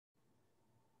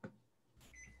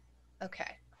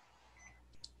Okay.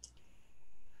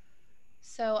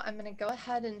 So I'm going to go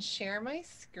ahead and share my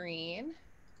screen.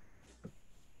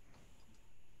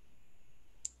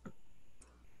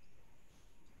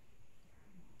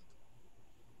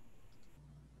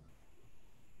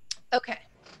 Okay.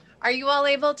 Are you all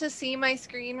able to see my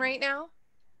screen right now?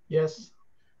 Yes.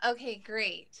 Okay,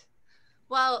 great.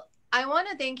 Well, I want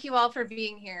to thank you all for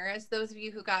being here. As those of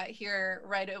you who got here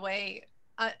right away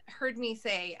heard me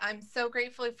say, I'm so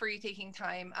grateful for you taking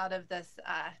time out of this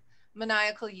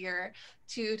maniacal year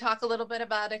to talk a little bit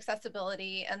about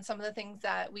accessibility and some of the things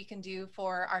that we can do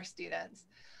for our students.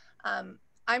 Um,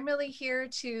 I'm really here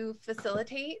to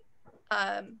facilitate.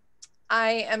 Um,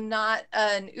 I am not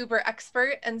an Uber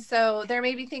expert, and so there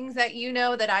may be things that you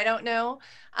know that I don't know,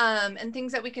 and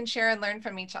things that we can share and learn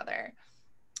from each other.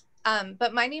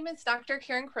 But my name is Dr.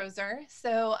 Karen Crozer.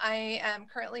 So I am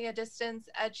currently a distance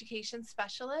education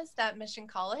specialist at Mission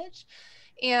College,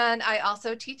 and I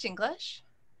also teach English.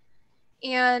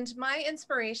 And my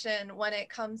inspiration when it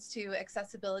comes to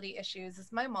accessibility issues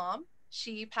is my mom.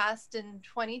 She passed in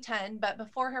 2010, but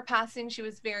before her passing, she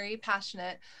was very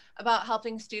passionate about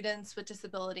helping students with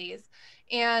disabilities.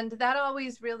 And that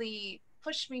always really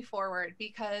pushed me forward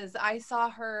because I saw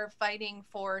her fighting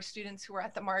for students who were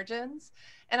at the margins,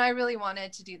 and I really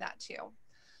wanted to do that too.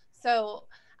 So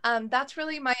that's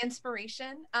really my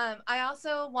inspiration. I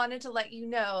also wanted to let you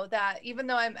know that even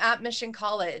though I'm at Mission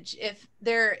College, if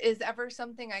there is ever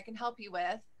something I can help you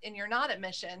with and you're not at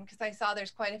Mission, because I saw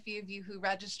there's quite a few of you who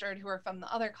registered who are from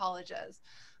the other colleges,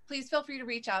 please feel free to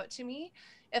reach out to me.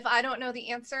 If I don't know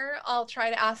the answer, I'll try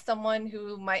to ask someone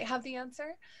who might have the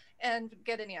answer and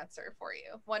get an answer for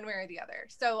you one way or the other.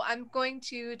 So I'm going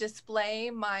to display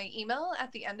my email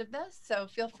at the end of this. So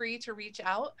feel free to reach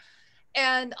out.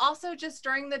 And also just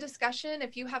during the discussion,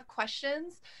 if you have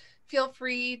questions, feel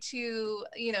free to,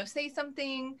 say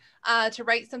something, to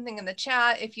write something in the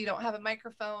chat if you don't have a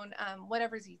microphone,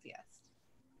 whatever's easiest.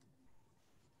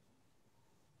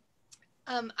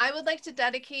 I would like to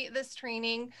dedicate this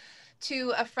training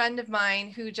to a friend of mine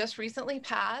who just recently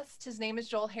passed. His name is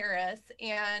Joel Harris,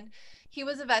 and he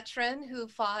was a veteran who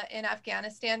fought in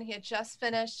Afghanistan. He had just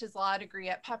finished his law degree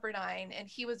at Pepperdine, and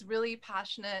he was really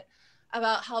passionate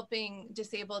about helping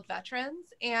disabled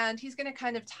veterans. And he's going to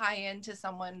kind of tie into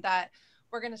someone that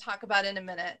we're going to talk about in a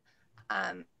minute.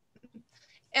 Um,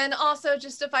 and also,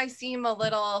 just if I seem a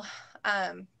little,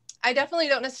 I definitely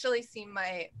don't necessarily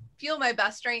feel my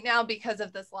best right now because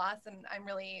of this loss, and I'm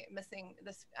really missing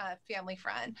this family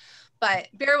friend. But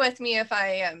bear with me if I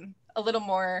am a little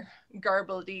more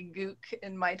gook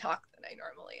in my talk than I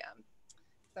normally am,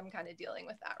 because I'm kind of dealing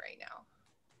with that right now.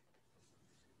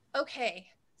 Okay,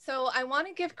 so I want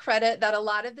to give credit that a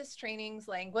lot of this training's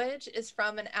language is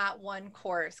from an @ONE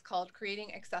course called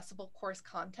Creating Accessible Course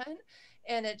Content,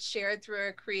 and it's shared through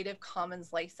a Creative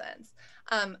Commons license.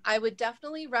 I would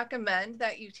definitely recommend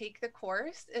that you take the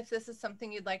course if this is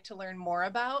something you'd like to learn more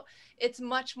about. It's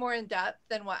much more in depth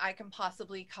than what I can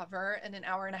possibly cover in an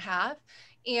hour and a half,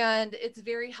 and it's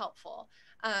very helpful.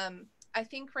 I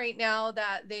think right now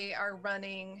that they are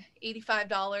running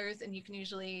 $85 and you can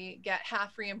usually get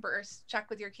half reimbursed. Check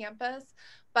with your campus.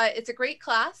 But it's a great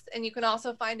class, and you can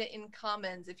also find it in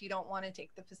Commons if you don't want to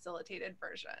take the facilitated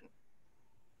version.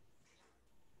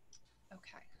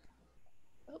 Okay.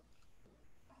 Oh.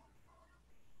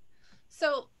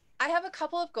 So I have a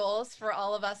couple of goals for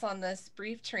all of us on this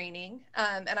brief training,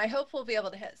 and I hope we'll be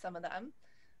able to hit some of them.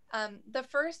 The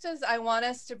first is I want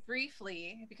us to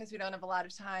briefly, because we don't have a lot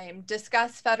of time,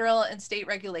 discuss federal and state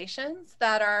regulations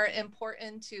that are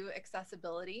important to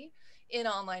accessibility in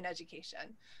online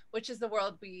education, which is the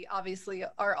world we obviously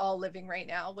are all living right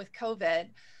now with COVID.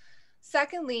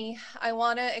 Secondly, I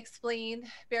want to explain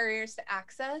barriers to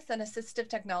access and assistive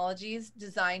technologies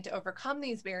designed to overcome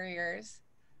these barriers.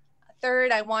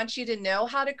 Third, I want you to know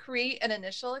how to create an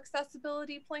initial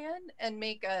accessibility plan and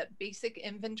make a basic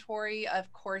inventory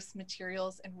of course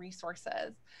materials and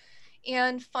resources.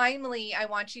 And finally, I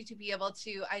want you to be able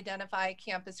to identify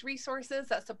campus resources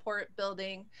that support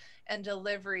building and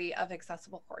delivery of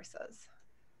accessible courses.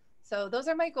 So those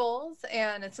are my goals,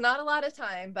 and it's not a lot of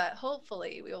time, but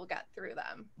hopefully we will get through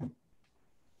them.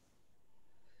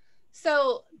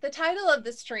 So the title of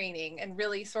this training, and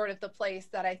really sort of the place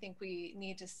that I think we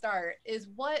need to start, is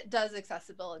what does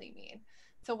accessibility mean?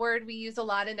 It's a word we use a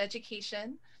lot in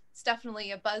education. It's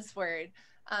definitely a buzzword,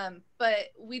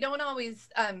 but we don't always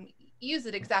use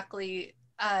it exactly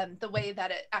the way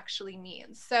that it actually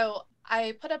means. So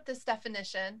I put up this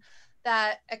definition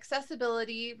that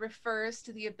accessibility refers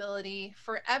to the ability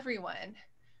for everyone,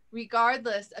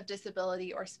 regardless of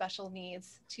disability or special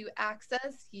needs, to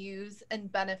access, use,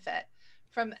 and benefit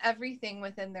from everything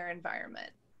within their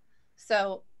environment.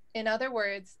 So, in other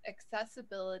words,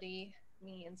 accessibility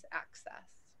means access.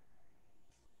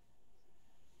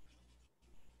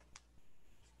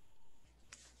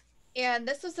 And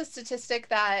this was a statistic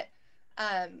that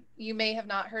you may have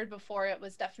not heard before. It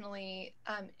was definitely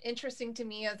interesting to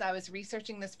me as I was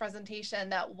researching this presentation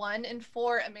that 1 in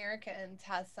 4 Americans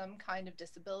has some kind of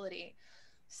disability.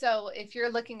 So if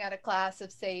you're looking at a class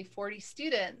of, say, 40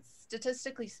 students,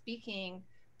 statistically speaking,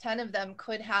 10 of them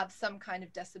could have some kind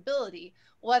of disability.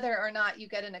 Whether or not you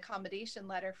get an accommodation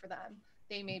letter for them,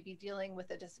 they may be dealing with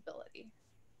a disability.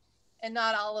 And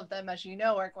not all of them, as you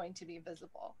know, are going to be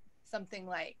visible. Something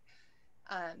like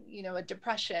a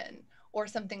depression or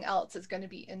something else is going to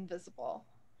be invisible.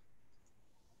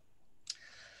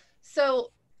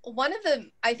 So one of the,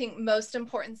 I think, most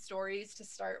important stories to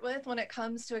start with when it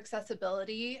comes to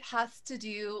accessibility has to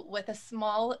do with a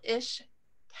small-ish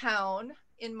town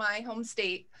in my home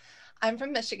state. I'm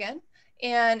from Michigan,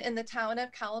 and in the town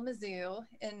of Kalamazoo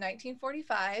in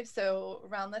 1945, so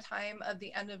around the time of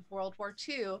the end of World War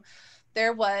II,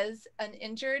 there was an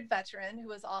injured veteran who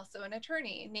was also an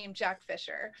attorney named Jack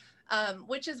Fisher,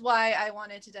 which is why I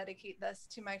wanted to dedicate this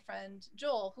to my friend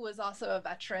Joel, who was also a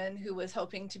veteran who was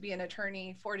hoping to be an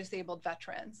attorney for disabled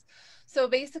veterans. So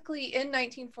basically in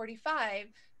 1945,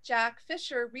 Jack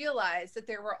Fisher realized that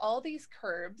there were all these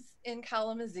curbs in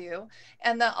Kalamazoo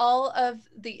and that all of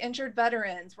the injured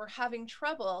veterans were having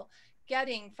trouble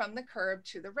getting from the curb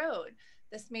to the road.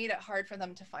 This made it hard for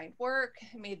them to find work.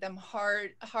 It made them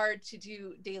hard to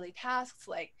do daily tasks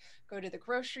like go to the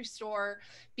grocery store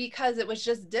because it was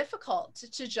just difficult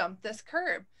to jump this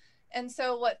curb. And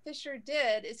so what Fisher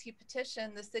did is he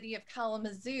petitioned the city of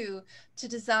Kalamazoo to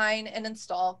design and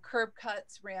install curb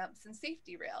cuts, ramps, and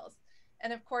safety rails.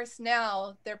 And of course,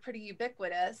 now they're pretty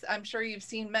ubiquitous. I'm sure you've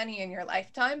seen many in your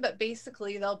lifetime, but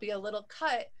basically there'll be a little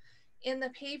cut in the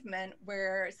pavement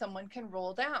where someone can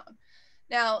roll down.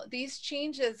 Now, these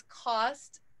changes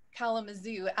cost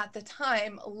Kalamazoo at the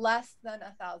time less than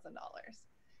 $1,000.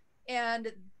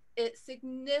 And it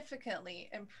significantly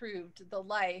improved the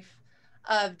life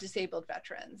of disabled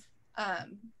veterans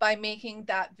by making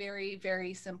that very,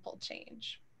 very simple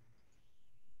change.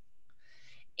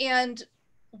 And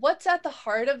what's at the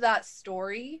heart of that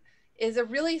story is a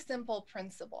really simple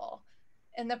principle.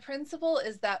 And the principle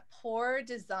is that poor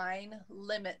design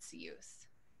limits use,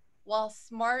 while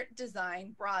smart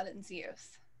design broadens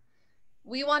use.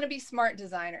 We want to be smart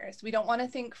designers. We don't want to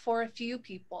think for a few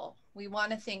people. We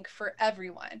want to think for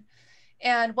everyone.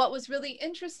 And what was really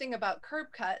interesting about curb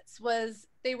cuts was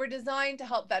they were designed to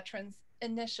help veterans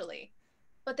initially,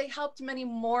 but they helped many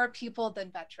more people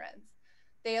than veterans.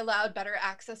 They allowed better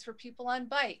access for people on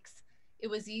bikes. It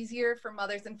was easier for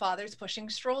mothers and fathers pushing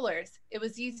strollers. It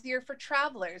was easier for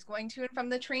travelers going to and from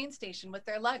the train station with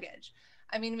their luggage.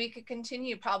 I mean, we could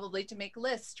continue probably to make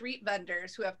lists, street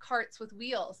vendors who have carts with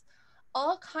wheels.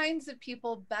 All kinds of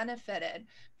people benefited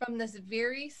from this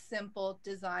very simple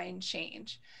design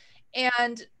change.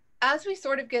 And as we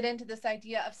sort of get into this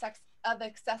idea of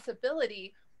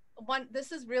accessibility,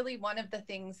 this is really one of the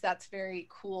things that's very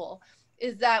cool,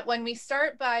 is that when we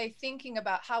start by thinking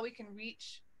about how we can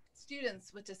reach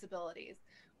students with disabilities,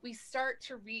 we start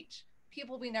to reach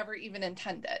people we never even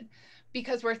intended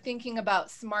because we're thinking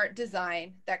about smart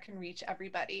design that can reach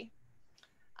everybody.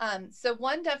 So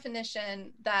one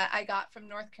definition that I got from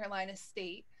North Carolina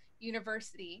State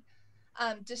University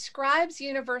describes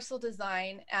universal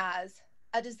design as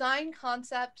a design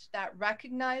concept that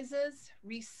recognizes,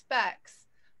 respects,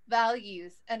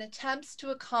 values, and attempts to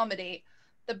accommodate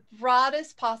the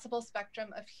broadest possible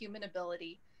spectrum of human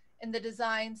ability in the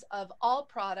designs of all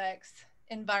products,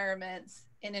 environments,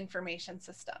 and information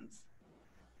systems.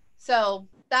 So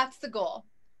that's the goal.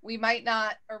 We might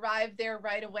not arrive there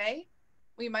right away.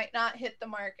 We might not hit the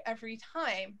mark every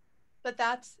time, but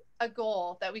that's a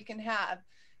goal that we can have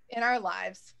in our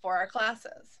lives for our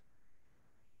classes.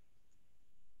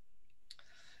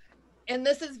 And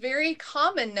this is very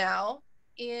common now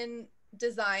in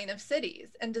design of cities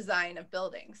and design of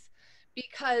buildings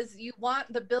because you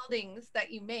want the buildings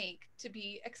that you make to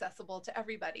be accessible to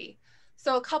everybody.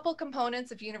 So a couple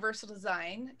components of universal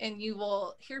design, and you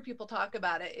will hear people talk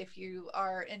about it if you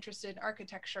are interested in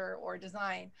architecture or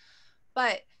design,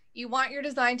 but you want your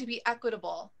design to be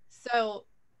equitable. So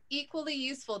equally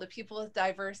useful to people with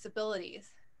diverse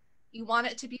abilities. You want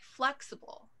it to be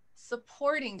flexible,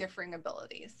 supporting differing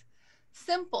abilities.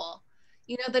 Simple,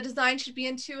 the design should be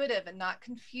intuitive and not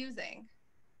confusing.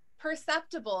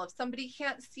 Perceptible, if somebody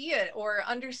can't see it or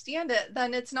understand it,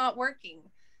 then it's not working.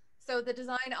 So the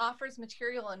design offers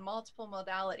material in multiple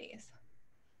modalities.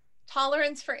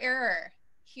 Tolerance for error.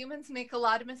 humans make a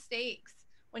lot of mistakes.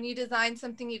 When you design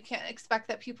something, you can't expect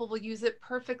that people will use it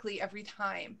perfectly every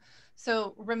time.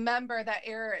 So remember that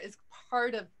error is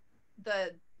part of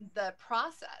the the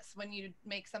process when you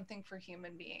make something for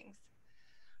human beings.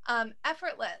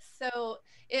 Effortless, so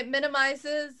it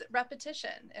minimizes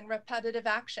repetition and repetitive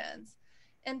actions.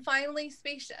 And finally,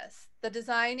 spacious. The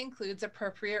design includes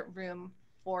appropriate room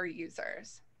for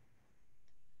users.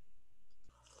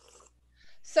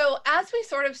 So as we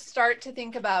sort of start to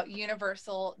think about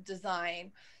universal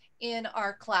design in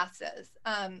our classes,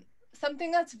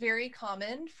 something that's very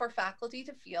common for faculty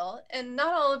to feel, and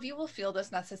not all of you will feel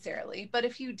this necessarily, but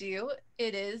if you do,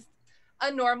 it is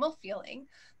a normal feeling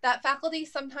that faculty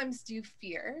sometimes do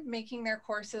fear making their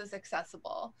courses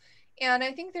accessible. And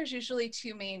I think there's usually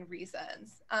two main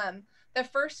reasons. The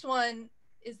first one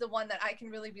is the one that I can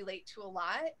really relate to a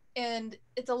lot, and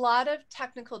it's a lot of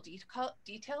technical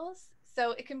details.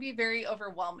 So it can be very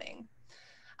overwhelming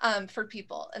for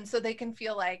people. And so they can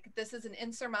feel like this is an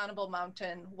insurmountable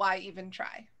mountain. Why even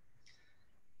try?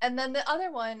 And then the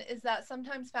other one is that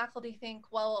sometimes faculty think,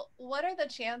 well, what are the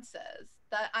chances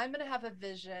that I'm going to have a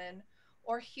vision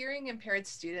or hearing impaired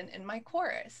student in my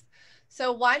course?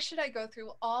 So why should I go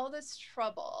through all this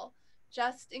trouble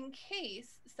just in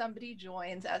case somebody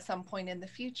joins at some point in the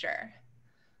future?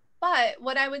 But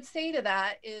what I would say to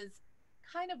that is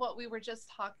kind of what we were just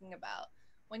talking about.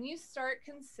 When you start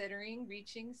considering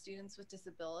reaching students with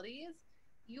disabilities,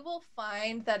 you will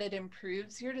find that it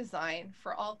improves your design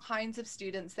for all kinds of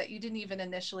students that you didn't even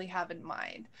initially have in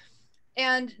mind.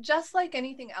 And just like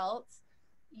anything else,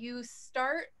 you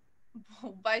start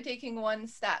by taking one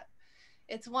step.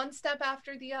 It's one step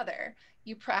after the other.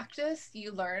 You practice,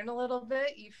 you learn a little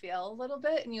bit, you fail a little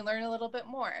bit, and you learn a little bit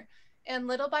more. And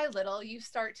little by little, you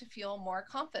start to feel more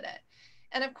confident.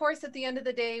 And of course, at the end of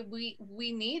the day, we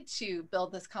need to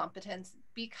build this competence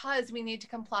because we need to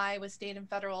comply with state and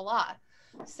federal law.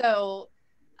 So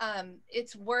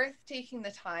it's worth taking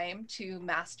the time to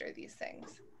master these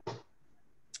things.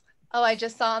 Oh, I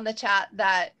just saw in the chat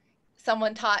that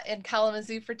someone taught in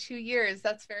Kalamazoo for 2 years.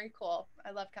 That's very cool.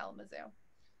 I love Kalamazoo.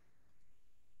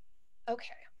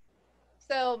 Okay.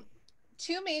 So,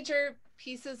 two major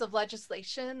pieces of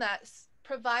legislation that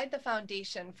provide the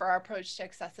foundation for our approach to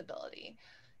accessibility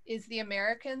is the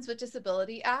Americans with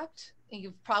Disability Act. And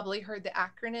you've probably heard the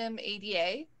acronym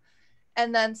ADA,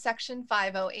 and then Section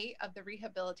 508 of the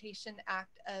Rehabilitation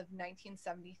Act of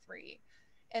 1973.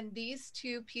 And these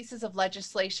two pieces of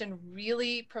legislation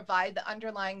really provide the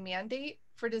underlying mandate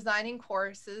for designing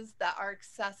courses that are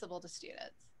accessible to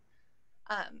students.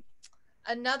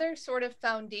 Another sort of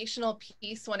foundational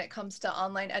piece when it comes to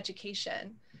online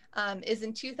education is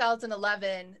in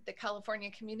 2011, the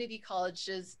California Community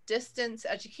College's Distance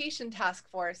Education Task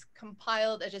Force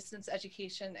compiled a distance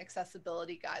education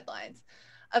accessibility guidelines.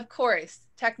 Of course,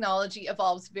 technology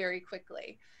evolves very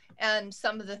quickly, and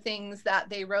some of the things that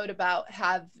they wrote about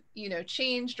have,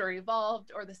 changed or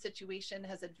evolved, or the situation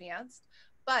has advanced.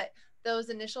 But those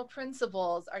initial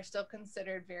principles are still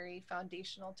considered very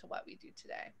foundational to what we do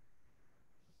today.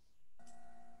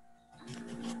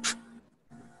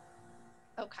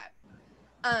 Okay.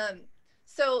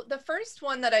 So the first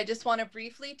one that I just want to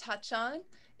briefly touch on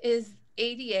is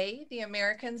ADA, the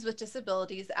Americans with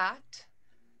Disabilities Act.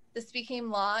 This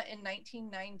became law in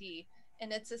 1990,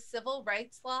 and it's a civil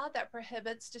rights law that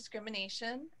prohibits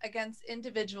discrimination against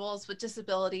individuals with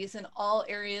disabilities in all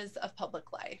areas of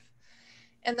public life.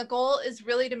 And the goal is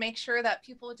really to make sure that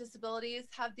people with disabilities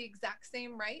have the exact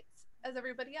same rights as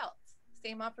everybody else,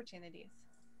 same opportunities.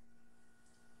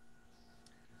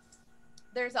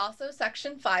 There's also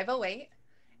Section 508,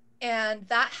 and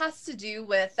that has to do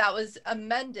with, that was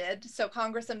amended, so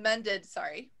Congress amended,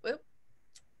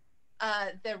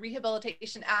 the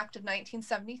Rehabilitation Act of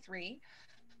 1973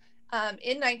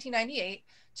 in 1998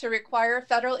 to require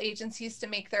federal agencies to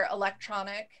make their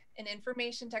electronic and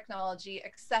information technology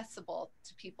accessible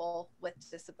to people with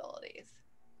disabilities.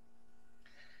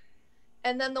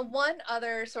 And then the one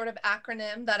other sort of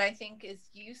acronym that I think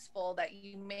is useful that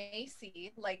you may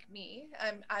see, like me,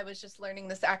 I was just learning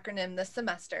this acronym this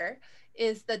semester,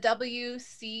 is the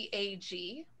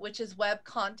WCAG, which is Web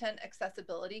Content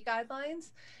Accessibility Guidelines.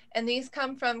 And these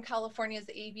come from California's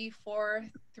AB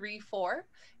 434,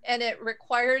 and it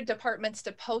required departments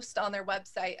to post on their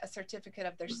website a certificate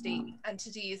of their state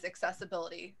entity's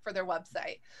accessibility for their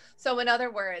website. So in other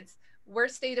words, we're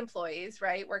state employees,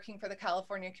 right, working for the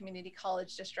California Community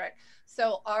College District.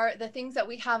 So the things that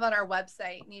we have on our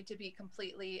website need to be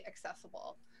completely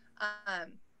accessible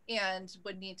and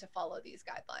would need to follow these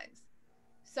guidelines.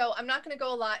 So I'm not going to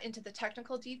go a lot into the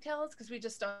technical details because we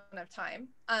just don't have time.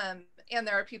 And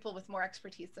there are people with more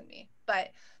expertise than me.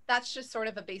 But that's just sort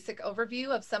of a basic overview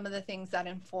of some of the things that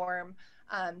inform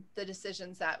the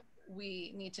decisions that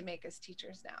we need to make as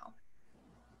teachers now.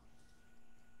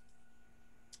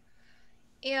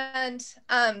 And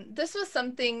this was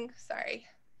something, sorry,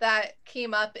 that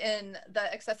came up in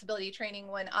the accessibility training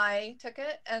when I took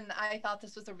it. And I thought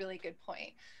this was a really good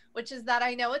point, which is that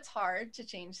I know it's hard to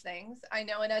change things. I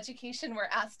know in education, we're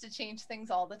asked to change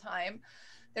things all the time.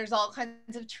 There's all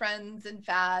kinds of trends and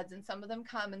fads, and some of them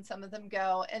come and some of them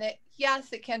go. And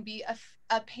yes, it can be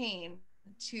a pain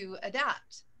to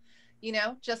adapt. You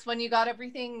know, just when you got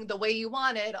everything the way you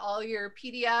wanted, all your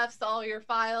PDFs, all your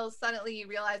files, suddenly you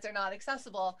realize they're not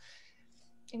accessible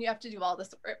and you have to do all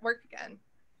this work again.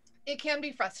 It can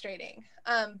be frustrating.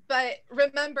 But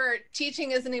remember,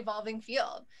 teaching is an evolving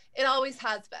field. It always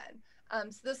has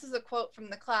been. So this is a quote from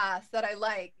the class that I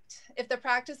liked. If the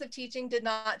practice of teaching did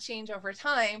not change over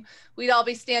time, we'd all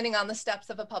be standing on the steps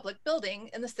of a public building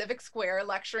in the civic square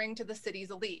lecturing to the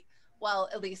city's elite. Well,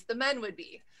 at least the men would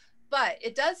be. But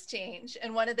it does change,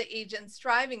 and one of the agents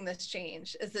driving this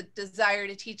change is the desire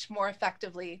to teach more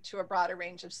effectively to a broader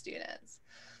range of students.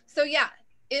 So yeah,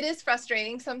 it is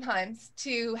frustrating sometimes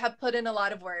to have put in a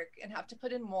lot of work and have to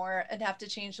put in more and have to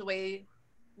change the way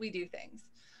we do things.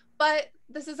 But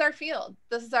this is our field,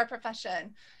 this is our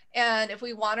profession. And if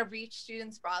we want to reach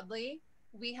students broadly,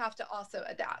 we have to also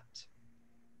adapt.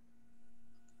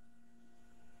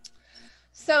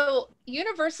 So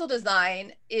universal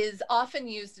design is often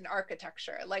used in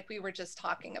architecture, like we were just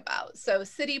talking about. So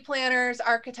city planners,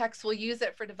 architects will use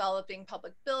it for developing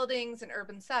public buildings and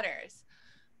urban centers.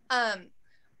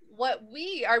 What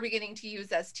we are beginning to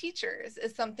use as teachers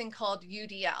is something called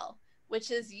UDL, which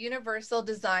is Universal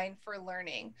Design for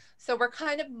Learning. So we're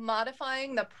kind of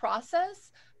modifying the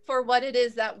process for what it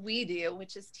is that we do,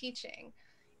 which is teaching.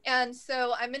 And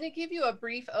so I'm going to give you a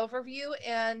brief overview,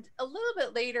 and a little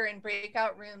bit later in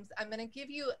breakout rooms, I'm going to give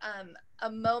you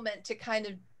a moment to kind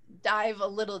of dive a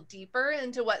little deeper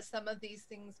into what some of these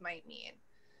things might mean.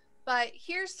 But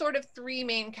here's sort of three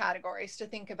main categories to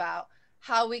think about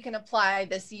how we can apply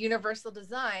this universal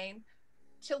design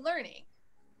to learning.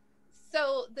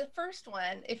 So the first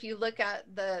one, if you look at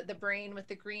the brain with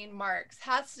the green marks,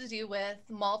 has to do with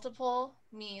multiple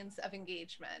means of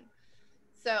engagement.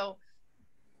 So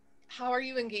how are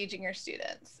you engaging your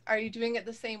students? Are you doing it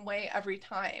the same way every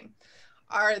time?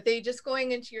 Are they just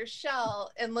going into your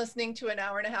shell and listening to an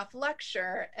hour-and-a-half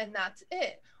lecture and that's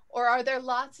it? Or are there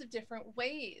lots of different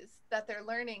ways that they're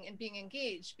learning and being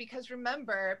engaged? Because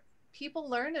remember, people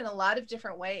learn in a lot of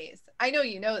different ways. I know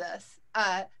you know this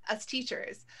as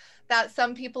teachers, that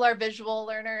some people are visual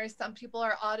learners, some people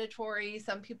are auditory,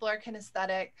 some people are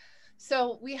kinesthetic.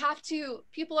 So we have to,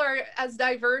 people are as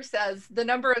diverse as the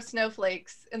number of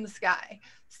snowflakes in the sky.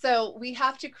 So we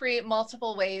have to create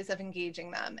multiple ways of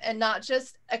engaging them and not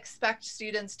just expect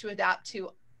students to adapt to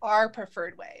our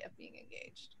preferred way of being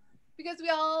engaged. Because we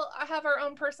all have our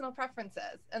own personal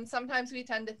preferences. And sometimes we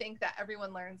tend to think that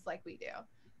everyone learns like we do.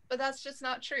 But that's just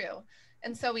not true.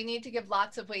 And so we need to give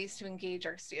lots of ways to engage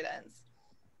our students.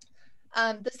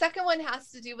 The second one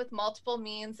has to do with multiple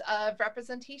means of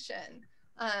representation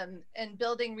and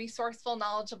building resourceful,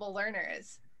 knowledgeable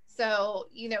learners. So,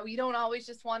 you know, you don't always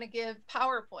just want to give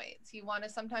PowerPoints. You want to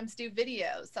sometimes do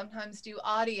videos, sometimes do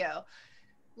audio,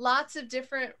 lots of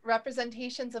different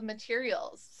representations of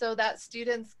materials so that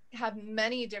students have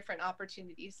many different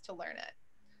opportunities to learn it.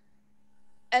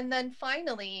 And then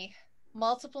finally,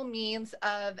 multiple means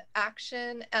of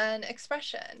action and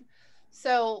expression.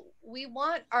 So we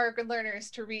want our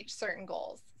learners to reach certain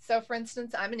goals. So for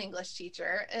instance, I'm an English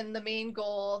teacher, and the main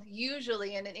goal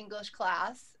usually in an English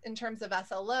class in terms of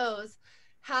SLOs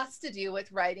has to do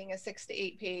with writing a 6 to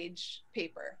 8 page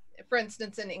paper. For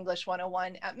instance, in English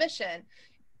 101 at Mission,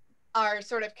 our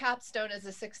sort of capstone is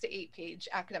a 6 to 8 page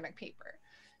academic paper.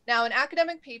 Now, an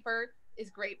academic paper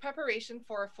is great preparation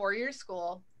for a 4-year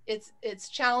school. It's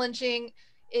challenging.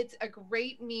 It's a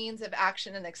great means of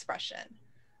action and expression,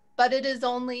 but it is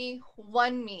only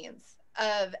one means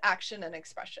of action and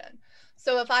expression.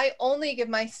 So if I only give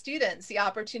my students the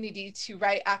opportunity to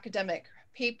write academic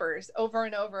papers over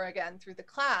and over again through the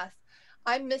class,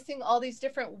 I'm missing all these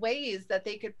different ways that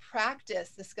they could practice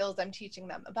the skills I'm teaching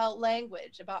them about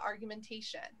language, about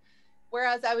argumentation.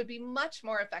 Whereas I would be much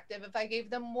more effective if I gave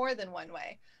them more than one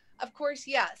way. Of course,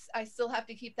 yes, I still have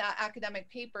to keep that academic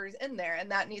papers in there,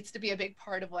 and that needs to be a big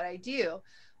part of what I do.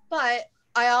 But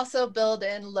I also build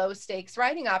in low stakes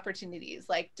writing opportunities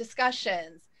like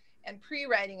discussions and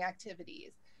pre-writing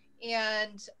activities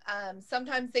And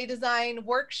sometimes they design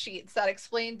worksheets that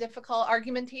explain difficult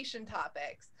argumentation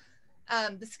topics.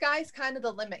 The sky's kind of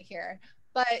the limit here,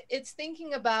 but it's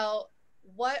thinking about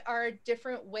what are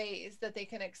different ways that they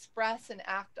can express and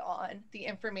act on the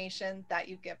information that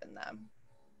you've given them.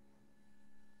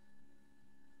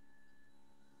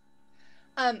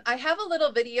 I have a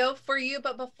little video for you,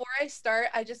 but before I start,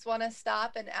 I just want to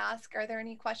stop and ask, are there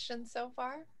any questions so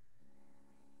far?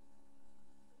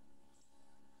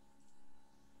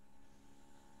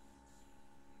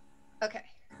 Okay.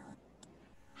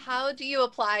 How do you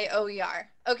apply OER?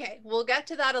 Okay, we'll get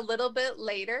to that a little bit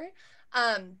later.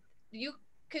 You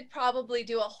could probably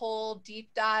do a whole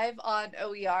deep dive on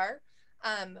OER,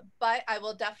 but I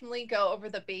will definitely go over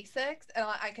the basics and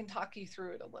I can talk you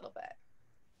through it a little bit.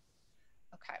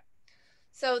 Okay,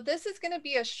 so this is going to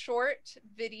be a short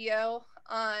video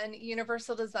on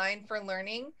universal design for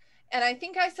learning. And I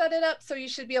think I set it up so you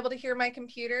should be able to hear my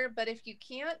computer, but if you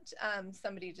can't,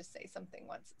 somebody just say something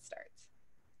once it starts.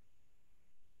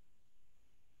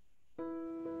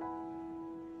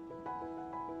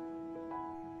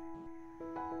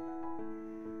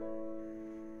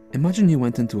 Imagine you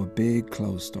went into a big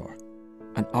clothes store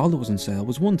and all that was on sale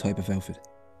was one type of outfit,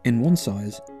 in one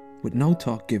size, with no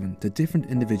thought given to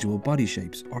different individual body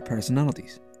shapes or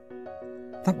personalities.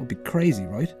 That would be crazy,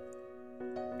 right?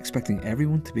 Expecting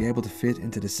everyone to be able to fit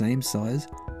into the same size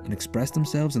and express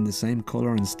themselves in the same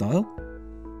colour and style?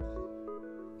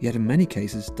 Yet in many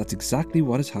cases, that's exactly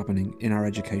what is happening in our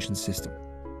education system.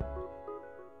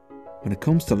 When it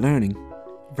comes to learning,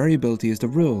 variability is the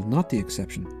rule, not the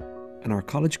exception, and our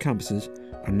college campuses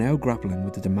are now grappling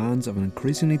with the demands of an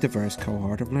increasingly diverse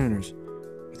cohort of learners,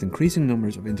 with increasing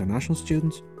numbers of international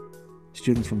students,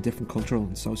 students from different cultural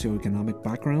and socio-economic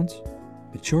backgrounds,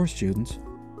 mature students,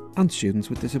 and students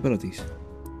with disabilities.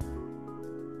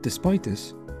 Despite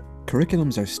this,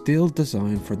 curriculums are still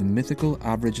designed for the mythical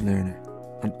average learner,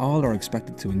 and all are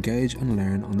expected to engage and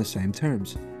learn on the same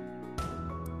terms.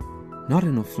 Not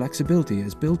enough flexibility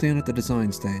is built in at the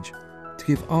design stage to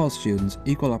give all students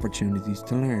equal opportunities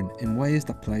to learn in ways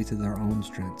that play to their own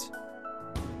strengths.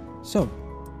 So,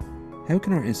 how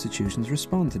can our institutions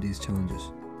respond to these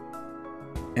challenges?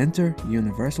 Enter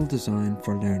Universal Design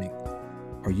for Learning,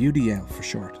 or UDL for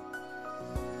short.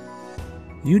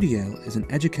 UDL is an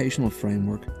educational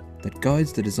framework that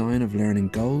guides the design of learning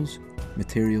goals,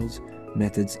 materials,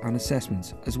 methods and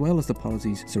assessments, as well as the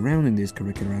policies surrounding these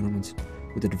curricular elements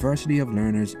with the diversity of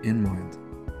learners in mind.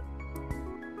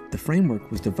 The framework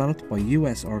was developed by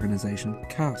US organisation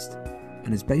CAST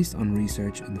and is based on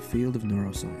research in the field of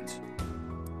neuroscience.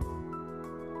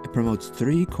 It promotes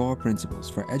 3 core principles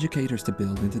for educators to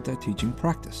build into their teaching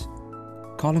practice,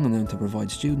 calling on them to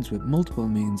provide students with multiple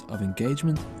means of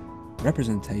engagement,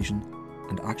 representation,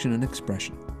 and action and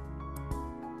expression.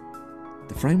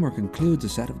 The framework includes a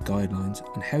set of guidelines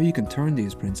on how you can turn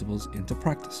these principles into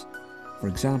practice. For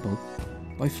example,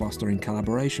 by fostering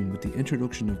collaboration with the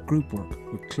introduction of group work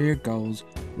with clear goals,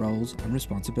 roles and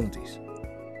responsibilities.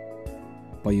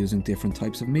 By using different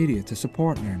types of media to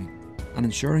support learning and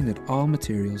ensuring that all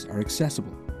materials are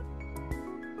accessible.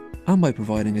 And by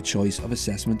providing a choice of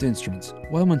assessment instruments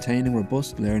while maintaining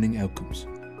robust learning outcomes.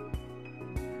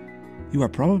 You are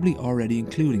probably already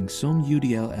including some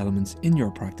UDL elements in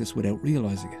your practice without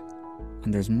realising it,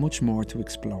 and there's much more to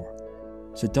explore.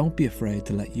 So don't be afraid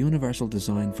to let Universal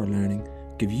Design for Learning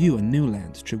give you a new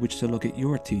lens through which to look at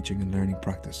your teaching and learning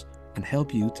practice and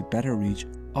help you to better reach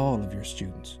all of your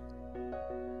students.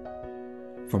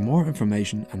 For more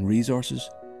information and resources,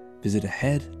 visit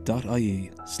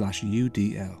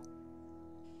ahead.ie/UDL.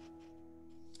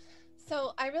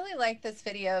 So I really like this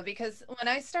video because when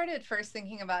I started first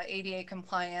thinking about ADA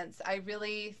compliance, I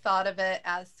really thought of it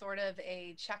as sort of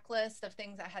a checklist of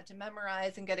things I had to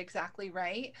memorize and get exactly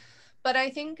right. But I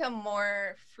think a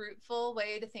more fruitful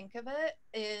way to think of it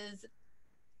is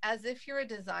as if you're a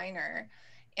designer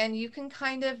and you can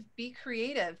kind of be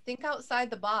creative, think outside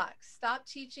the box, stop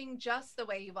teaching just the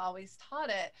way you've always taught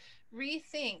it.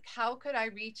 Rethink, how could I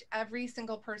reach every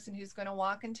single person who's going to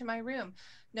walk into my room,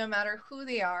 no matter who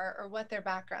they are or what their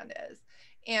background is?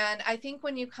 And I think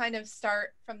when you kind of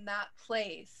start from that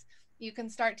place, you can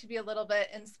start to be a little bit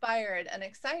inspired and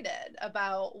excited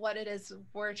about what it is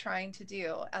we're trying to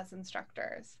do as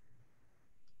instructors.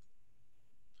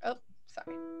 Oh,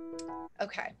 sorry.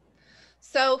 Okay.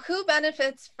 So who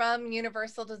benefits from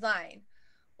universal design?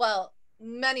 Well,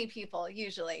 many people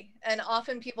usually, and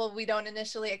often people we don't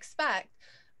initially expect.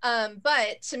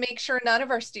 But to make sure none of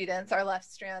our students are left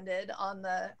stranded on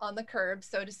the curb,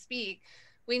 so to speak,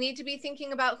 we need to be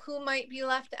thinking about who might be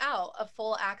left out of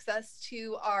full access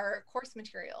to our course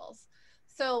materials.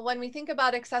 So when we think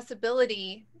about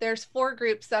accessibility, there's 4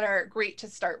 groups that are great to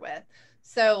start with.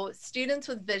 So students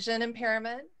with vision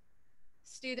impairment,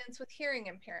 students with hearing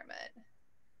impairment,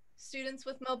 students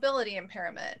with mobility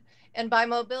impairment. And by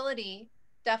mobility,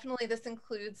 definitely this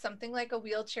includes something like a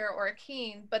wheelchair or a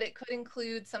cane, but it could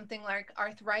include something like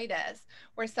arthritis,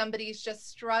 where somebody's just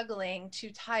struggling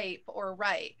to type or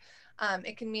write.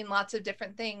 It can mean lots of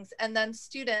different things. And then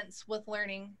students with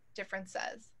learning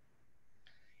differences.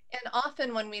 And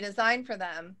often when we design for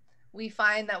them, we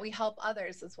find that we help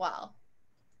others as well.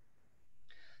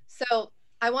 So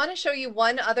I want to show you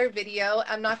one other video.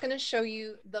 I'm not going to show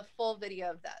you the full video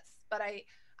of this, but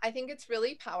I think it's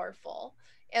really powerful.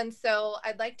 And so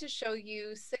I'd like to show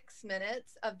you 6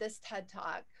 minutes of this TED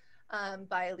Talk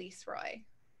by Elise Roy.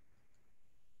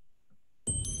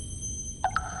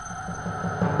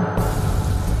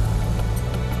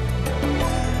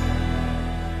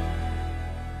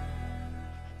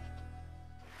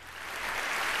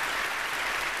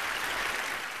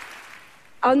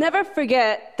 I'll never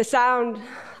forget the sound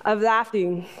of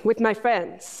laughing with my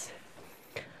friends.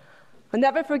 I'll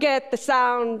never forget the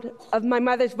sound of my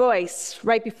mother's voice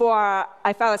right before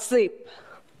I fell asleep.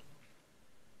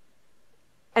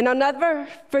 And I'll never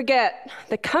forget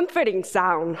the comforting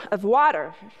sound of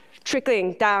water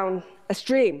trickling down a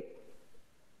stream.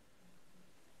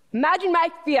 Imagine my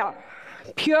fear,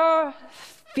 pure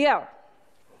fear,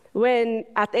 when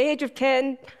at the age of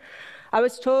 10, I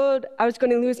was told I was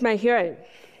going to lose my hearing.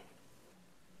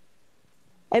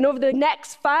 And over the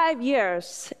next 5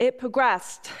 years, it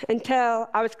progressed until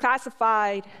I was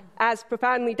classified as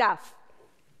profoundly deaf.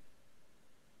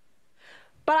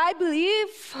 But I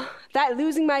believe that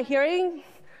losing my hearing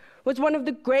was one of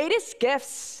the greatest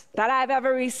gifts that I've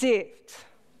ever received.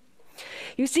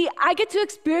 You see, I get to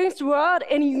experience the world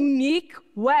in a unique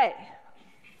way.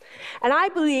 And I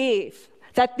believe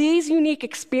that these unique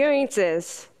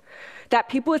experiences that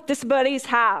people with disabilities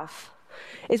have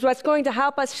is what's going to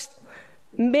help us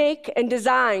make and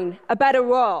design a better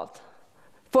world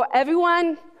for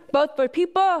everyone, both for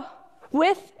people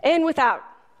with and without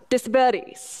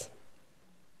disabilities.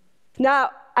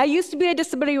 Now, I used to be a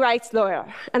disability rights lawyer,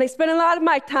 and I spent a lot of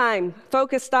my time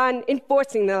focused on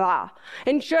enforcing the law,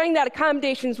 ensuring that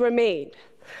accommodations were made.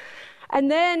 And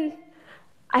then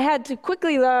I had to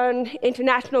quickly learn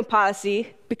international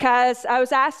policy because I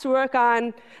was asked to work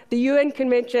on the UN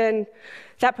Convention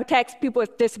that protects people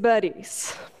with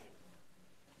disabilities.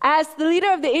 As the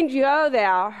leader of the NGO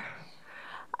there,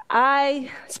 I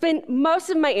spent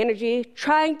most of my energy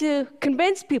trying to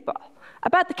convince people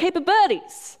about the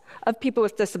capabilities of people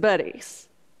with disabilities.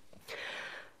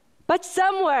 But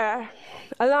somewhere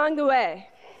along the way,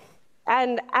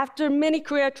 and after many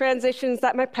career transitions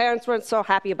that my parents weren't so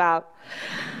happy about,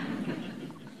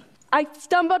 I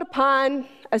stumbled upon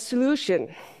a solution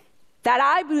that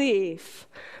I believe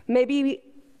may be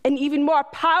an even more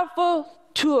powerful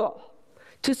tool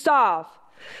to solve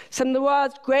some of the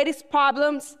world's greatest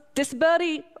problems,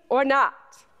 disability or not.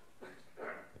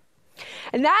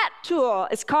 And that tool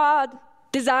is called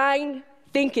design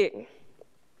thinking.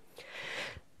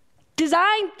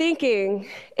 Design thinking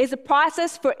is a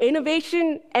process for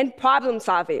innovation and problem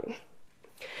solving.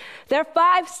 There are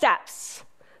 5 steps.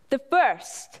 The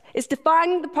first is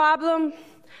defining the problem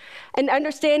and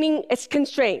understanding its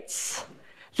constraints.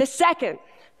 The second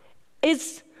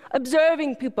is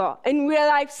observing people in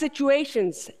real-life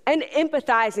situations and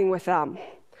empathizing with them.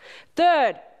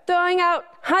 Third, throwing out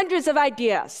hundreds of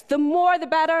ideas. The more the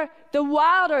better, the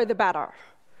wilder the better.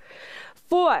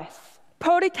 Fourth,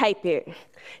 prototyping.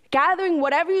 Gathering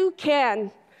whatever you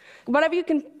can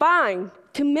find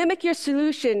to mimic your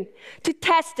solution, to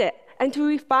test it, and to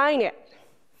refine it.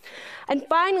 And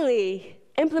finally,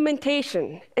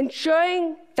 implementation,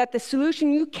 ensuring that the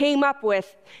solution you came up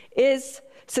with is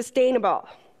sustainable.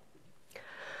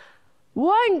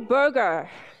 Warren Berger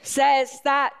says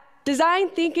that design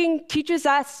thinking teaches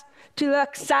us to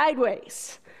look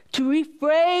sideways, to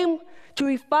reframe, to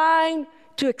refine,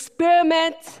 to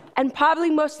experiment, and probably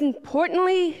most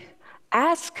importantly,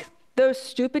 ask those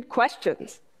stupid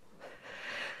questions.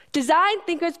 Design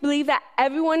thinkers believe that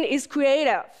everyone is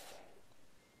creative.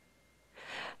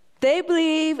 They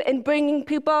believe in bringing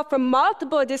people from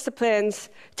multiple disciplines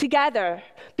together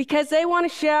because they want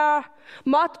to share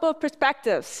multiple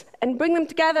perspectives and bring them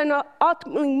together and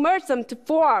ultimately merge them to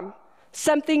form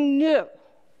something new.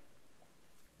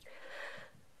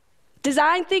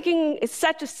 Design thinking is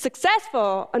such a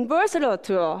successful and versatile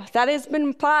tool that has been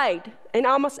applied in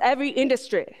almost every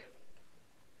industry.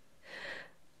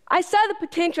 I saw the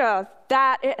potential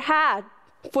that it had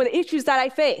for the issues that I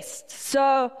faced,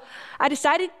 so I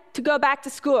decided to go back to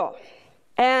school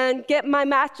and get my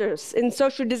master's in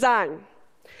social design.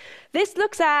 This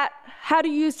looks at how to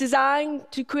use design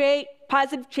to create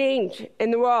positive change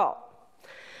in the world.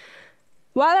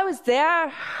 While I was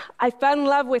there, I fell in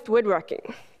love with woodworking.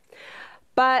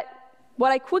 But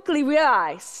what I quickly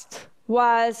realized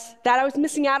was that I was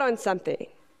missing out on something.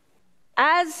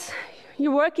 As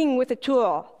you're working with a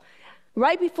tool,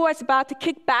 right before it's about to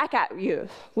kick back at you,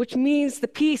 which means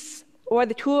the piece or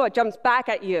the tool jumps back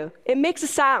at you, it makes a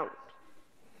sound.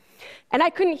 And I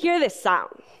couldn't hear this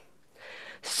sound.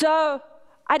 So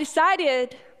I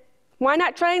decided, why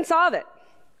not try and solve it?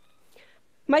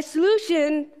 My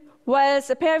solution was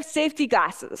a pair of safety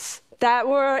glasses that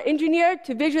were engineered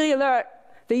to visually alert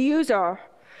the user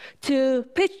to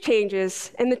pitch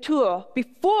changes in the tool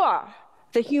before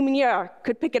the human ear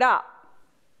could pick it up.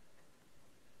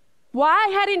 Why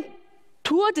hadn't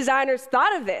tool designers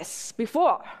thought of this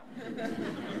before?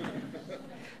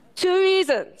 Two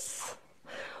reasons.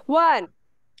 One.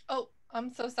 Oh,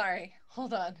 I'm so sorry.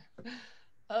 Hold on.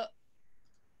 Oh,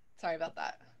 sorry about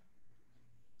that.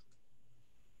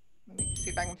 Let me see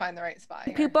if I can find the right spot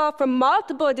here. People from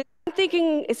multiple design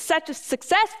thinking is such a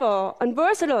successful and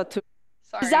versatile tool.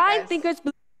 Sorry, design guys. thinkers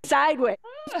believe sideways,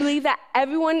 believe that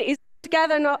everyone is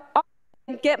together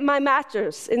and get my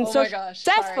master's in such a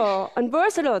successful and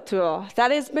versatile tool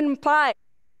that has been applied.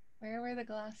 Where were the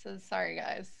glasses? Sorry,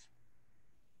 guys.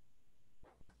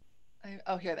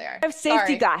 Oh, here they are. I have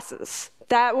safety glasses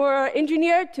that were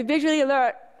engineered to visually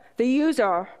alert the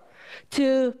user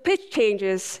to pitch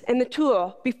changes in the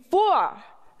tool before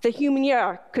the human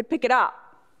ear could pick it up.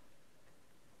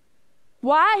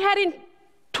 Why hadn't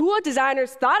tool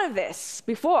designers thought of this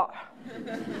before?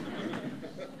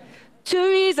 Two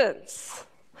reasons.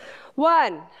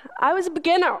 One, I was a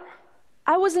beginner.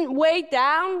 I wasn't weighed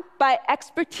down by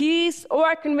expertise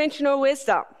or conventional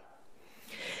wisdom.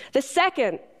 The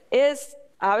second is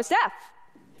I was deaf.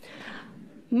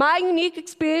 My unique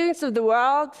experience of the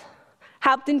world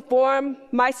helped inform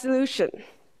my solution.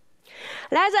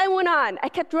 And as I went on, I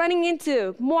kept running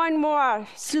into more and more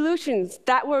solutions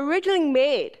that were originally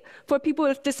made for people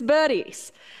with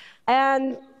disabilities,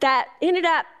 and that ended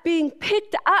up being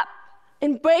picked up,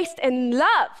 embraced, and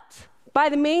loved by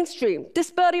the mainstream,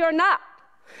 disability or not.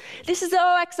 This is the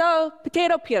OXO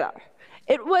potato peeler.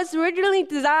 It was originally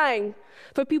designed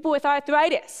for people with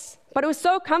arthritis, but it was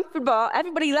so comfortable,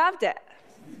 everybody loved it.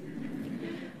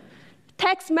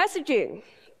 Text messaging,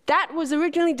 that was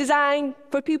originally designed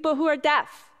for people who are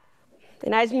deaf.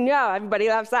 And as you know, everybody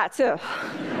loves that too.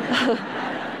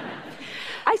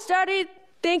 I started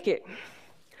thinking,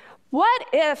 what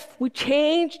if we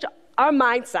changed our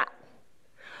mindset?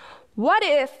 What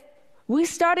if we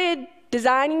started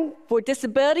designing for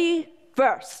disability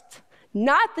first,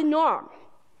 not the norm?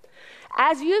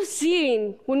 As you've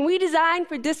seen, when we design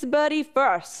for disability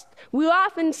first, we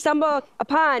often stumble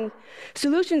upon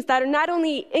solutions that are not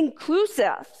only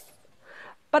inclusive,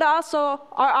 but also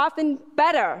are often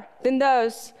better than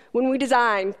those when we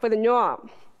design for the norm.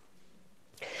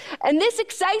 And this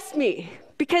excites me,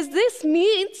 because this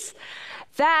means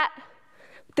that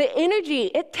the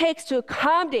energy it takes to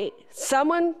accommodate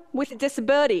someone with a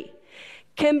disability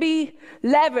can be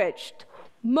leveraged,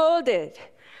 molded,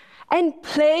 and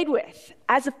played with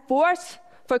as a force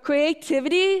for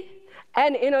creativity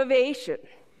and innovation.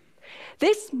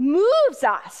 This moves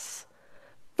us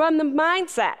from the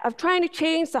mindset of trying to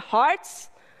change the hearts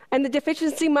and the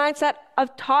deficiency mindset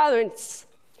of tolerance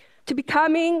to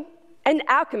becoming an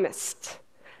alchemist,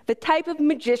 the type of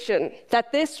magician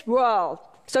that this world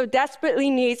so desperately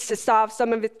needs to solve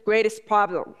some of its greatest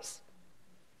problems.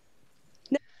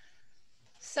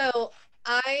 So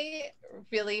I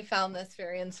really found this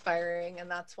very inspiring, and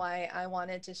that's why I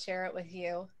wanted to share it with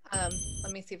you.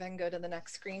 Let me see if I can go to the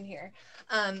next screen here.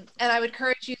 And I would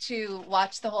encourage you to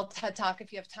watch the whole TED Talk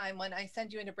if you have time. When I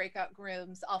send you into breakout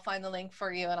rooms, I'll find the link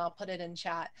for you and I'll put it in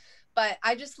chat. But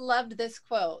I just loved this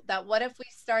quote, that what if we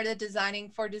started designing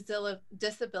for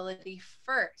disability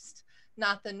first,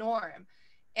 not the norm?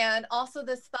 And also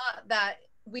this thought that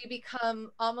we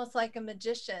become almost like a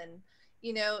magician,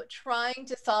 you know, trying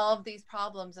to solve these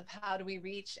problems of how do we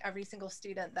reach every single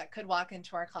student that could walk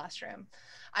into our classroom.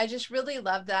 I just really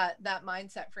love that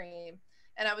mindset frame.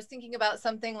 And I was thinking about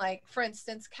something like, for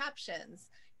instance, captions,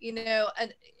 you know,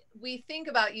 and we think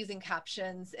about using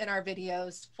captions in our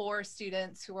videos for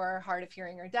students who are hard of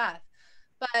hearing or deaf,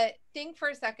 but think for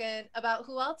a second about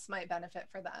who else might benefit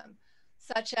for them,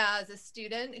 such as a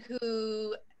student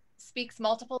who speaks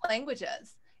multiple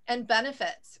languages and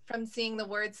benefits from seeing the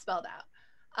words spelled out.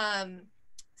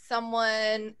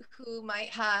 Someone who might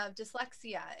have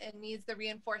dyslexia and needs the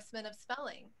reinforcement of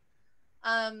spelling.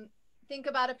 think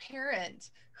about a parent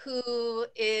who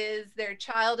is their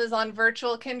child is on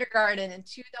virtual kindergarten and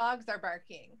two dogs are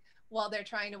barking while they're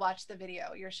trying to watch the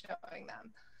video you're showing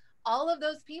them. All of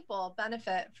those people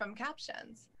benefit from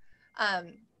captions.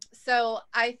 Um, so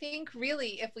I think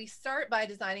really if we start by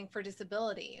designing for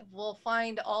disability, we'll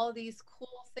find all these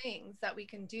cool things that we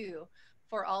can do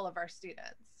for all of our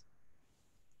students.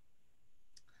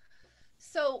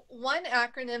 So one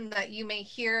acronym that you may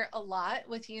hear a lot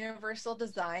with universal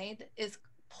design is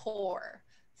POUR.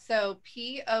 So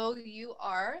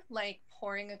POUR, like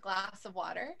pouring a glass of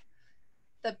water.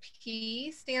 The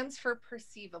P stands for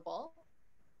perceivable.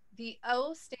 The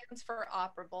O stands for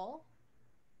operable.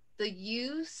 The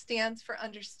U stands for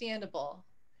understandable.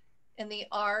 And the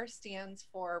R stands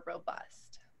for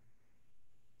robust.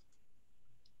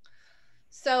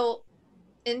 So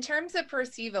in terms of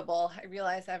perceivable, I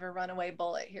realize I have a runaway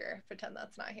bullet here. Pretend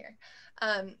that's not here.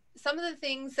 Some of the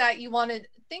things that you want to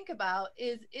think about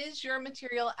is your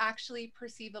material actually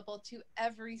perceivable to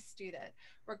every student,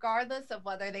 regardless of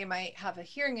whether they might have a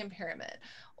hearing impairment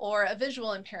or a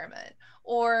visual impairment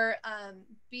or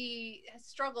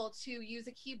struggle to use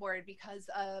a keyboard because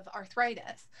of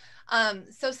arthritis.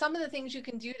 So some of the things you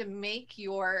can do to make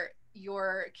your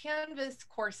Canvas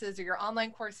courses or your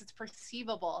online courses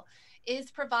perceivable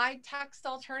is provide text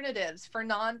alternatives for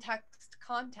non-text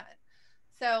content.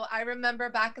 So I remember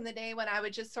back in the day when I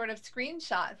would just sort of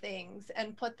screenshot things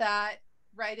and put that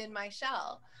right in my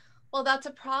shell. Well, that's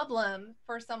a problem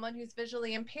for someone who's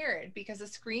visually impaired because a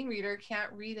screen reader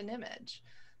can't read an image.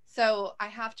 So I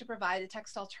have to provide a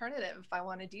text alternative if I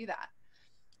want to do that.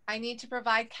 I need to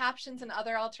provide captions and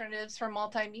other alternatives for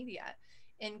multimedia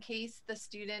in case the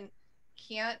student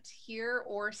can't hear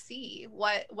or see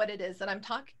what it is that I'm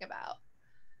talking about.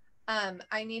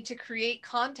 I need to create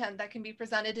content that can be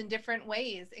presented in different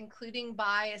ways, including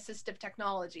by assistive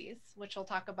technologies, which we'll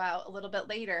talk about a little bit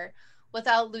later,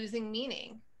 without losing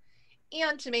meaning,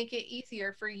 and to make it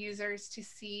easier for users to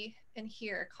see and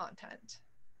hear content.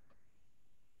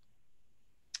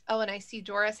 Oh, and I see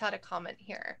Doris had a comment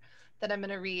here that I'm going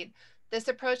to read. This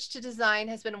approach to design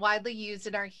has been widely used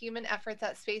in our human efforts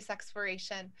at space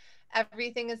exploration.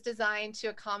 Everything is designed to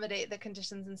accommodate the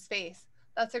conditions in space.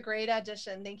 That's a great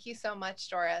addition. Thank you so much,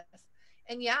 Doris.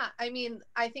 And yeah, I mean,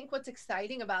 I think what's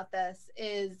exciting about this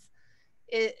is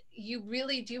you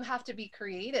really do have to be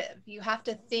creative. You have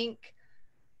to think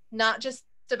not just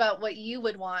about what you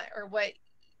would want or what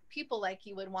people like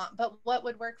you would want, but what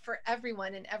would work for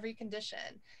everyone in every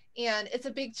condition. And it's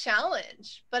a big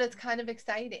challenge, but it's kind of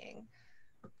exciting.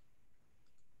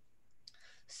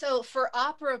 So for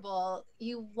operable,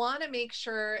 you want to make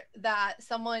sure that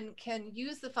someone can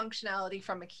use the functionality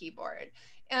from a keyboard.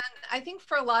 And I think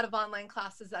for a lot of online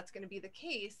classes, that's going to be the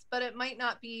case, but it might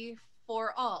not be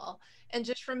for all. And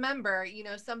just remember, you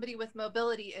know, somebody with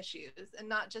mobility issues, and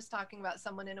not just talking about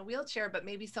someone in a wheelchair, but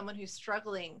maybe someone who's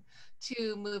struggling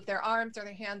to move their arms or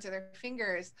their hands or their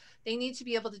fingers, they need to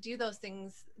be able to do those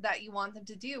things that you want them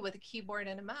to do with a keyboard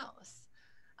and a mouse.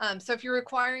 So if you're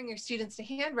requiring your students to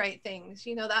handwrite things,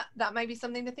 you know, that might be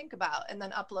something to think about and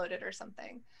then upload it or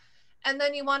something. And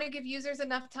then you want to give users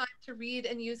enough time to read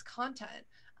and use content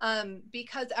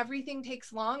because everything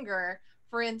takes longer.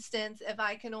 For instance, if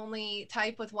I can only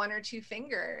type with one or two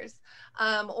fingers,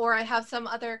 or I have some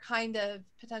other kind of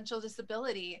potential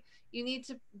disability, you need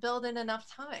to build in enough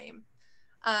time.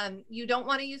 You don't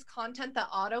want to use content that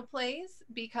auto plays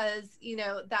because, you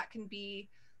know, that can be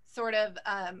sort of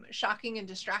shocking and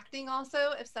distracting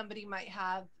also if somebody might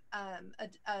have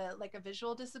like a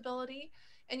visual disability.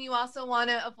 And you also want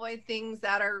to avoid things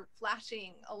that are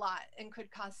flashing a lot and could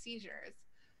cause seizures.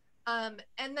 And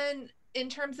then in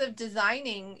terms of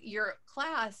designing your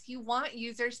class, you want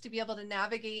users to be able to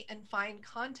navigate and find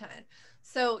content.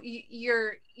 So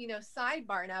your, you know,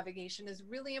 sidebar navigation is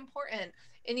really important.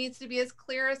 It needs to be as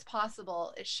clear as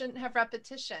possible. It shouldn't have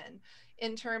repetition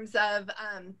in terms of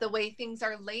the way things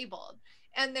are labeled.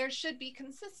 And there should be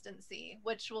consistency,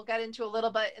 which we'll get into a little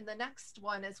bit in the next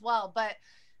one as well. But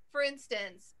for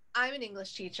instance, I'm an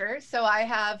English teacher, so I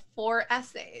have 4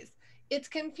 essays. It's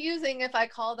confusing if I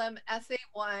call them essay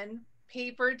 1,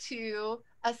 paper 2,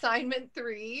 assignment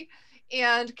 3,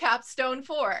 and capstone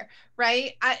 4,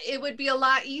 right? It would be a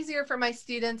lot easier for my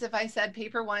students if I said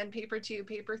paper 1, paper 2,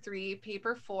 paper 3,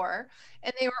 paper 4,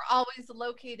 and they were always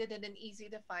located in an easy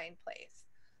to find place.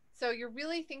 So you're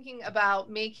really thinking about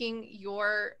making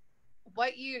your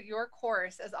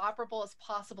course as operable as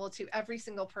possible to every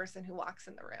single person who walks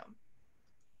in the room.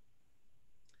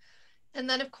 And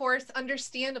then, of course,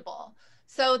 understandable.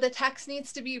 So the text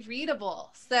needs to be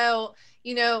readable. So,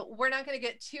 you know, we're not going to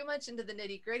get too much into the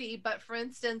nitty gritty, but for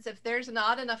instance, if there's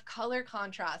not enough color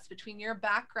contrast between your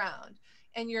background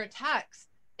and your text,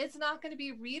 it's not going to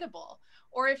be readable.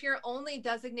 Or if you're only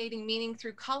designating meaning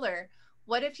through color,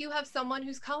 what if you have someone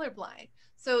who's colorblind?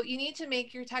 So you need to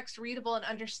make your text readable and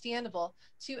understandable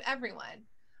to everyone.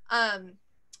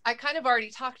 I kind of already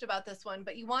talked about this one,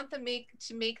 but you want to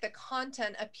make the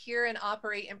content appear and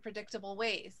operate in predictable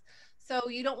ways. So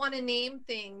you don't want to name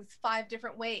things 5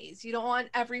 different ways. You don't want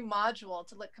every module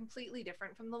to look completely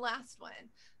different from the last one.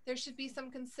 There should be some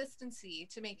consistency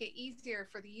to make it easier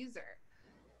for the user.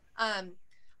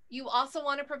 You also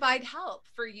want to provide help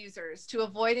for users to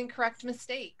avoid and correct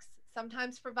mistakes,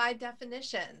 sometimes provide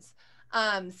definitions,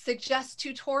 suggest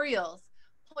tutorials,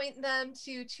 point them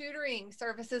to tutoring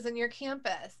services in your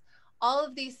campus. All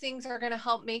of these things are going to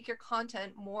help make your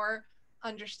content more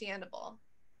understandable.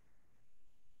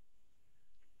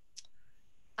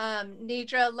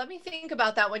 Nidra, let me think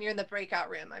about that when you're in the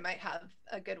breakout room. I might have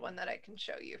a good one that I can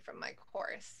show you from my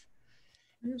course.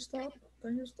 Can you stop?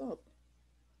 Can you stop?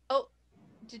 Oh,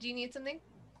 did you need something?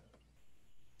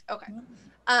 Okay.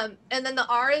 And then the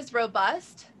R is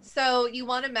robust. So you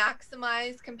want to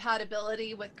maximize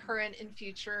compatibility with current and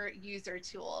future user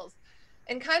tools.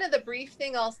 And kind of the brief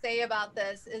thing I'll say about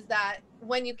this is that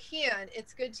when you can,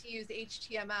 it's good to use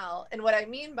HTML. And what I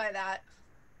mean by that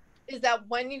is that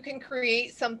when you can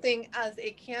create something as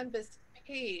a Canvas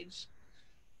page,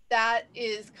 that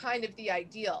is kind of the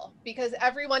ideal, because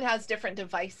everyone has different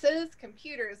devices,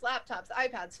 computers, laptops,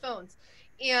 iPads, phones.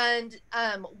 And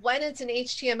when it's in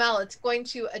HTML, it's going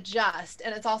to adjust,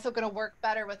 and it's also going to work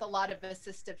better with a lot of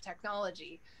assistive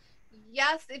technology.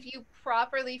 Yes, if you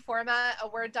properly format a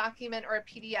Word document or a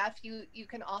PDF, you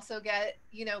can also get,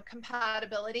 you know,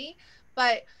 compatibility.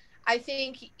 But I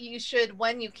think you should,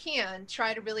 when you can,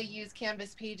 try to really use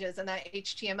Canvas pages and that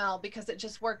HTML, because it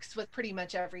just works with pretty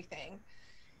much everything.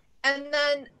 And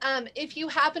then if you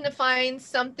happen to find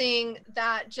something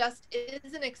that just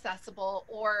isn't accessible,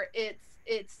 or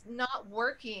it's not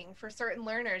working for certain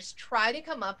learners, try to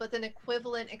come up with an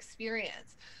equivalent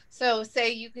experience. So say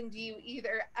you can do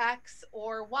either X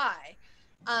or Y.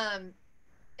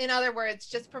 In other words,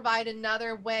 just provide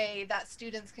another way that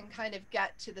students can kind of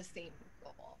get to the same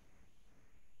goal.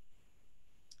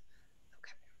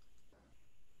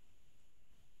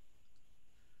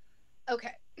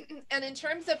 Okay. And in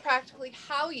terms of practically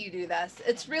how you do this,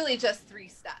 it's really just 3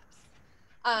 steps.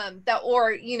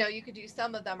 Or, you know, you could do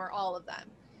some of them or all of them.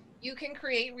 You can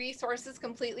create resources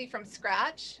completely from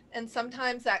scratch, and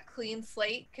sometimes that clean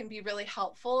slate can be really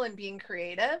helpful in being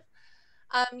creative.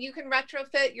 You can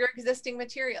retrofit your existing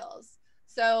materials.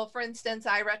 So for instance,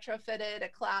 I retrofitted a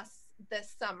class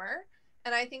this summer,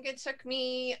 and I think it took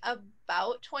me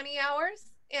about 20 hours,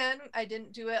 and I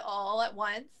didn't do it all at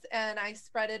once, and I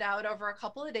spread it out over a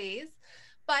couple of days.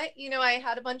 But, you know, I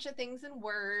had a bunch of things in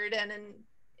Word and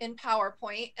in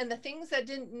PowerPoint, and the things that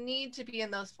didn't need to be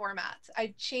in those formats,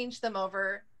 I changed them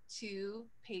over to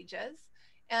Pages,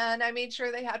 and I made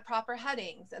sure they had proper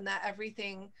headings and that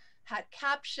everything had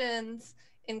captions,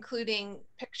 including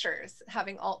pictures,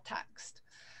 having alt text.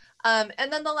 And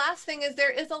then the last thing is,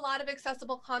 there is a lot of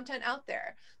accessible content out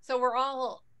there. So we're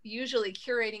all usually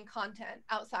curating content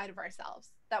outside of ourselves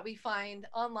that we find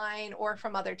online or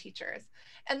from other teachers.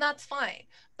 And that's fine.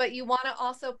 But you want to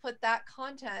also put that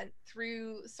content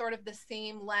through sort of the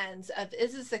same lens of,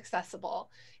 is this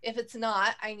accessible? If it's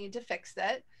not, I need to fix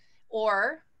it.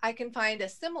 Or I can find a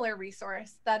similar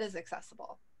resource that is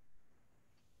accessible.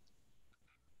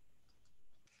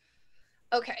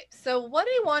 Okay, so what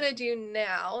I want to do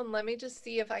now, and let me just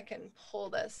see if I can pull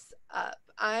this up.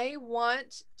 I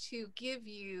want to give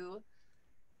you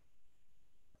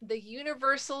the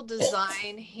universal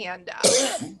design handout.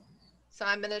 So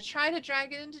I'm going to try to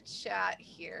drag it into chat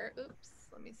here. Oops,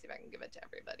 let me see if I can give it to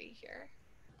everybody here.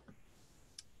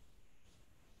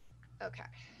 Okay.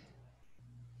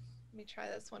 Let me try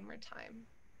this one more time.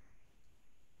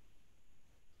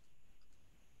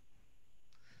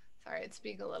 Sorry, it's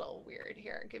being a little weird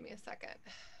here. Give me a second.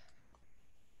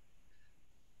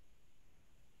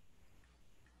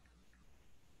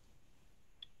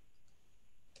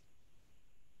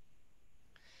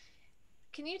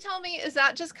 Can you tell me, is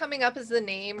that just coming up as the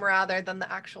name rather than the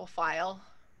actual file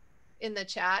in the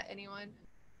chat? Anyone?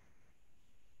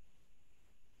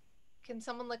 Can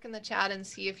someone look in the chat and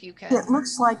see if you can? It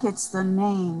looks like it's the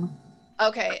name.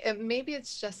 Okay, maybe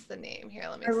it's just the name. Here,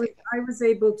 let me see. I was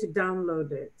able to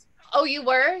download it. Oh, you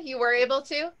were? You were able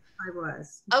to? I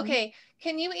was. Okay,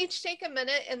 can you each take a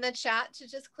minute in the chat to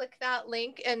just click that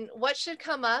link? And what should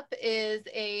come up is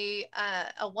a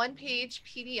one-page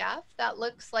PDF that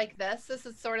looks like this. This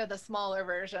is sort of the smaller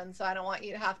version, so I don't want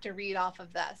you to have to read off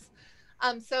of this.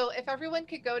 So if everyone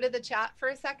could go to the chat for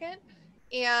a second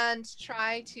and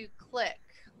try to click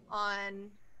on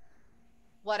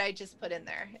what I just put in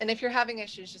there. And if you're having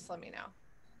issues, just let me know.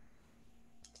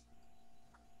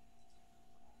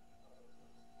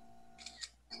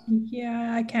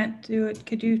 Yeah, I can't do it.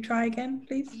 Could you try again,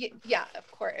 please? Yeah,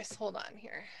 of course. Hold on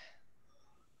here.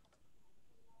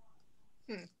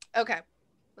 Okay,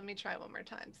 let me try one more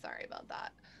time. Sorry about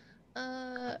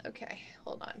that. Okay,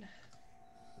 hold on.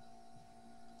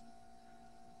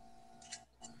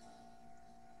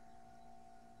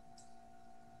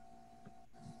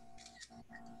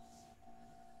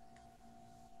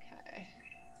 Okay.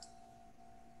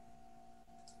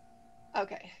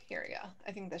 Okay, here we go.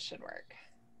 I think this should work.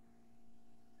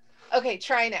 Okay,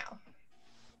 try now.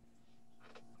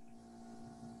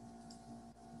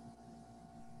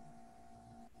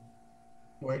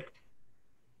 Wait.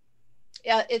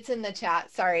 Yeah, it's in the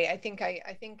chat. Sorry, I think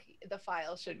the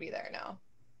file should be there now.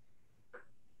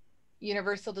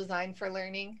 Universal design for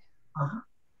learning.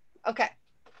 Okay.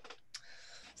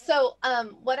 So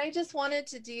what I just wanted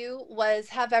to do was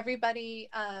have everybody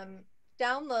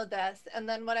download this. And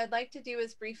then what I'd like to do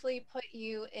is briefly put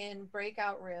you in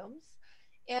breakout rooms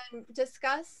and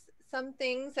discuss some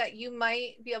things that you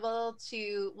might be able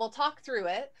to, we'll talk through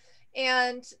it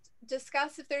and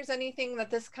discuss if there's anything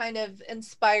that this kind of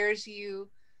inspires you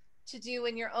to do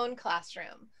in your own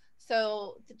classroom.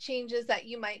 So the changes that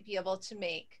you might be able to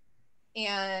make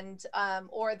and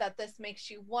or that this makes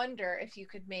you wonder if you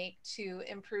could make to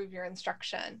improve your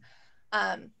instruction.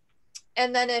 And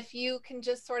then if you can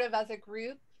just sort of as a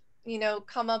group, you know,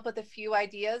 come up with a few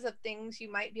ideas of things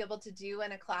you might be able to do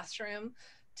in a classroom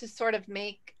to sort of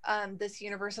make this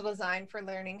universal design for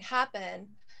learning happen.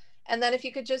 And then if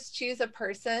you could just choose a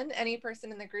person, any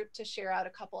person in the group, to share out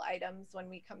a couple items when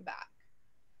we come back.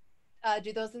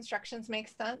 Do those instructions make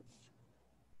sense?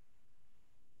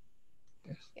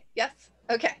 Yes. Yes?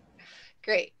 Okay,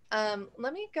 great.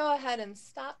 Let me go ahead and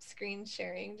stop screen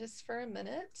sharing just for a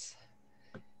minute.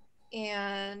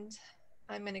 And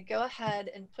I'm going to go ahead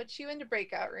and put you into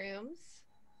breakout rooms.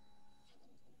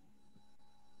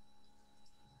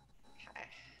 Okay.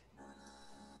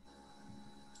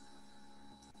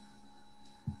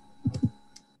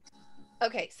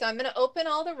 Okay, so I'm going to open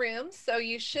all the rooms. So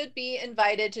you should be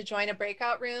invited to join a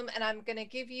breakout room, and I'm going to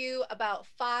give you about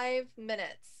 5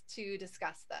 minutes to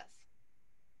discuss this.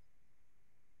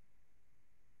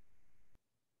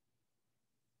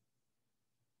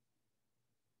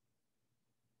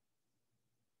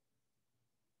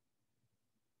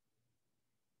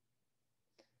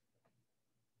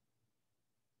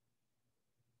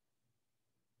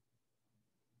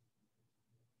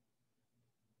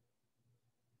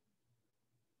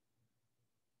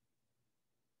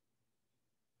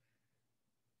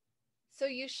 So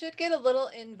you should get a little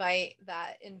invite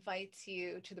that invites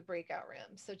you to the breakout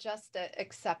room. So just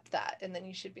accept that, and then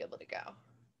you should be able to go.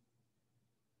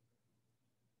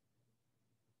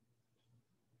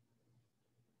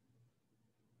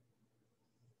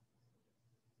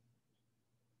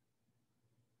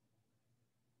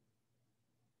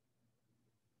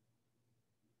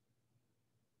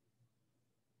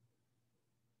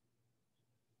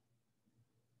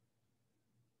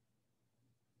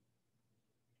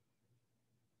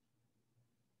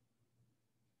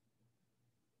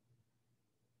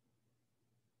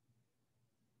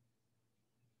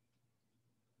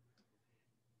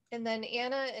 And then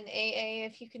Anna and AA,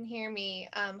 if you can hear me,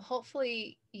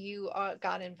 hopefully you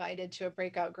got invited to a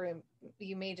breakout group.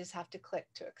 You may just have to click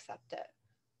to accept it.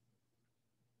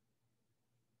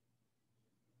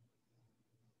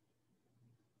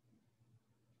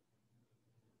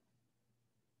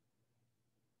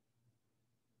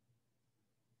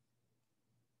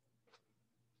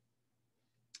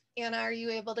 Anna, are you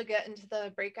able to get into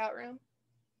the breakout room?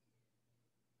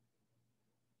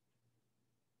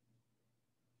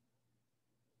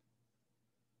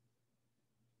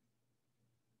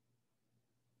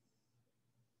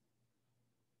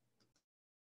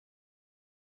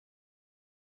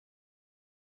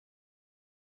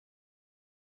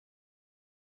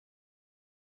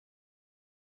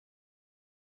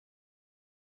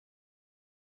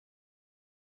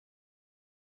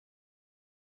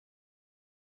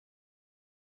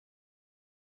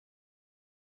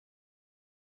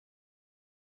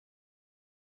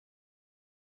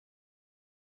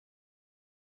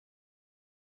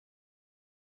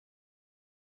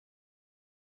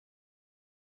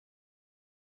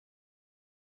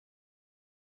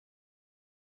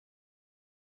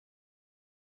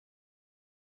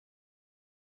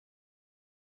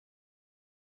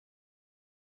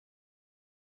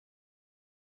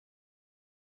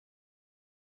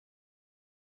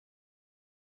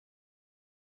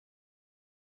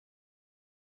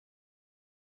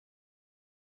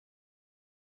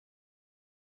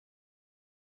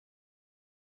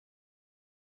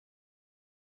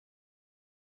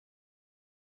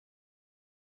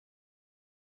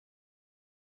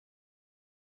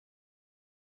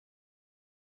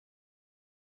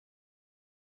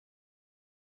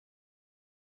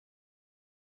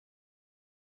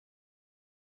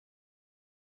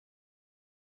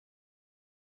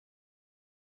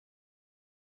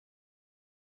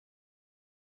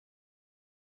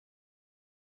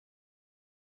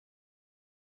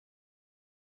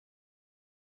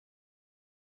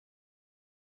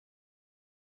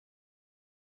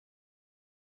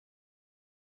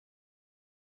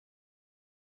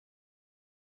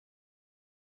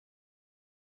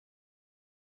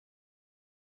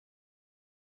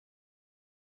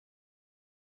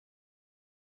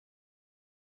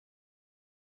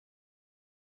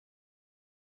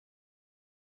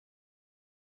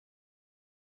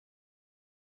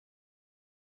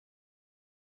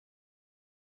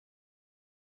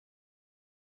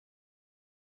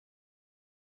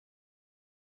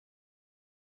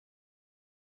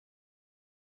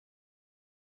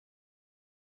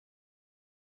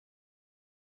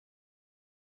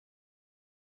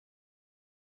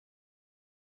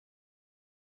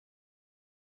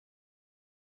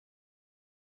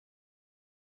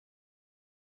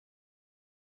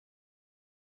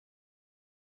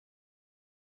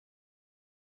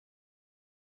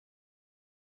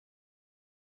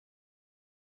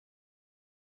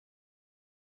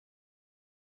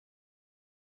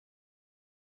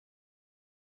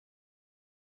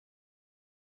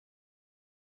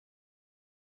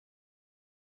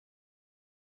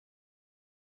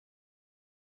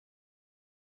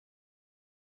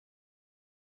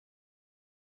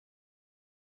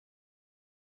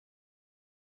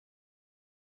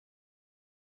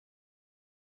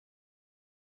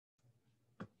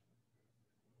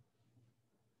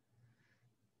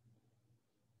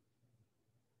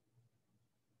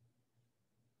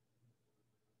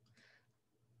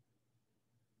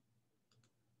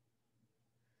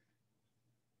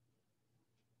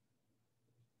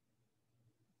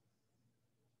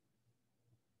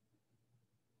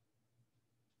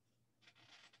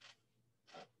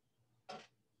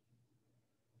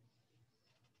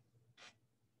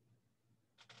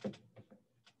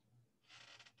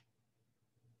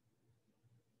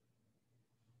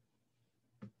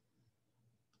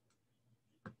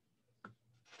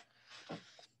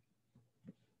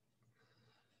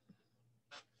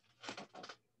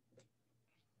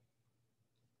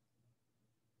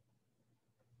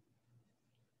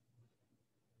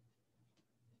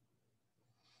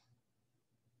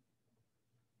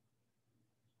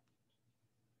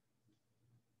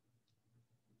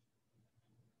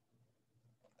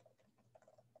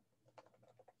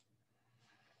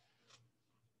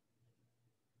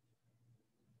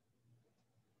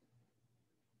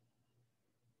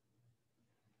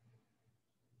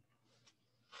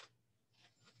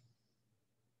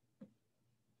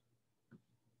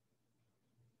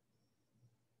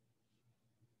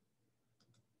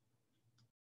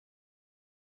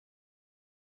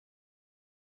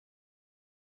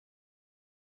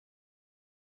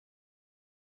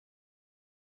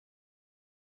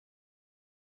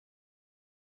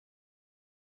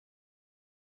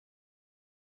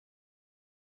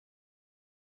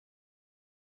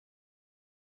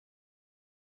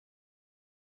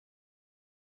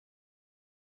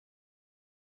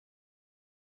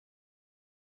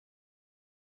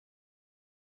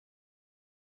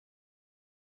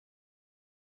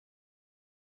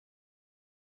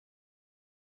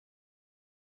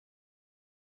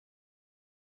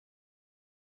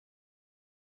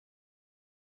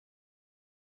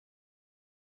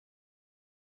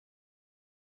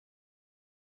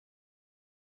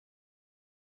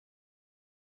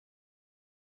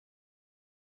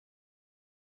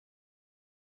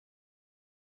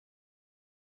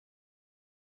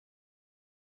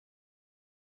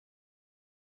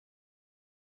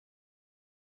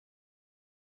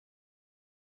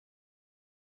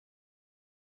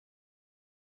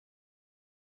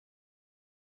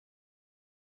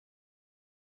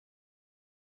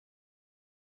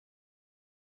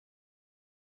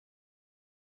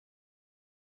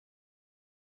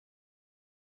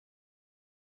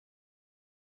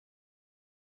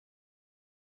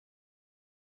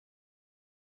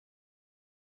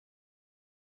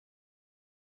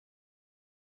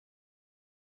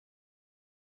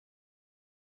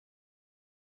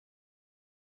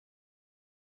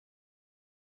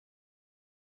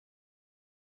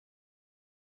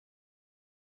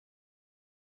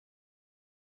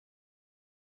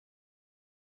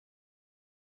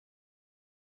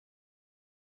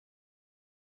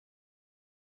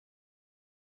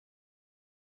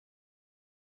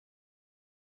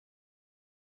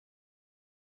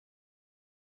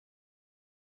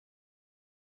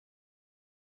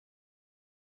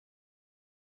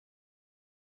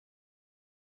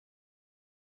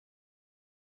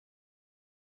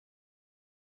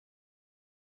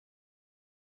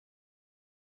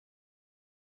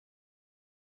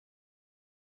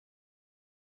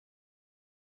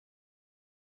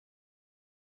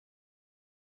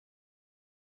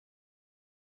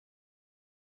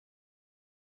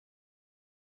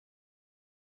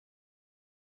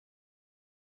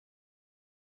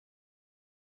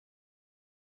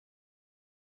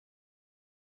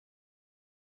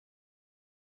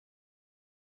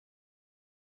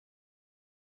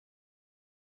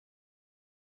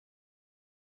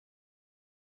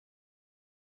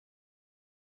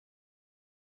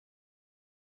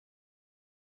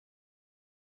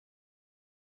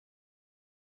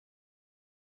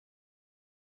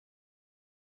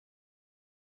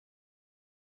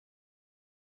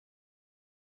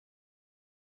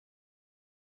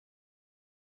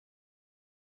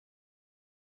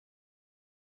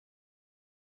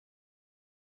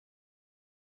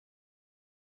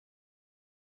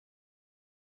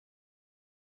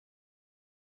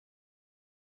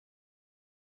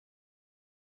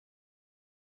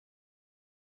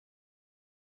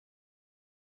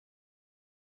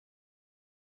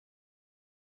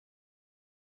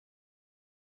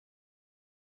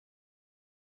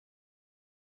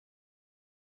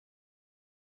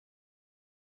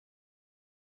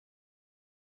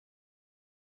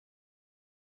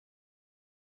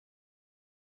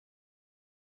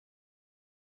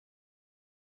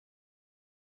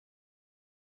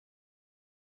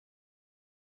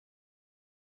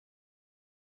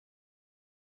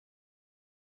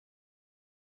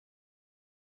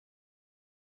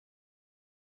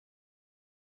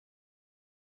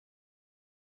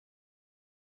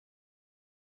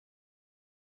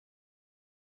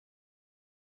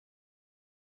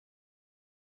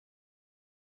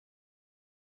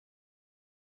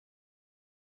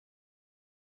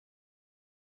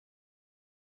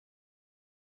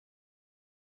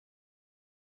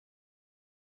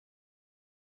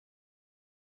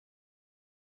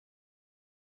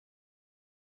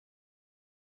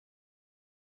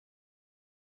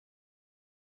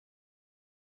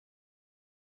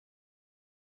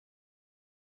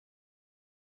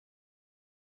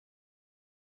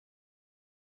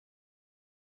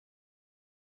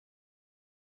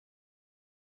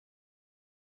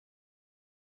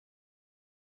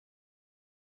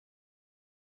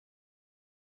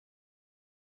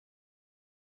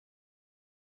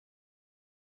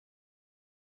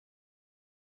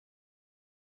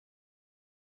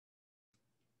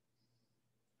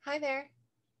 Hi there.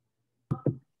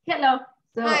 Hello.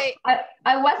 So Hi.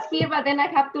 I was here, but then I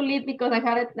have to leave because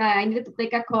I needed to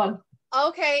take a call.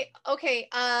 Okay. Okay.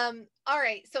 All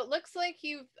right. So it looks like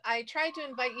I tried to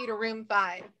invite you to room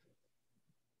 5.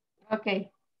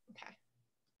 Okay. Okay.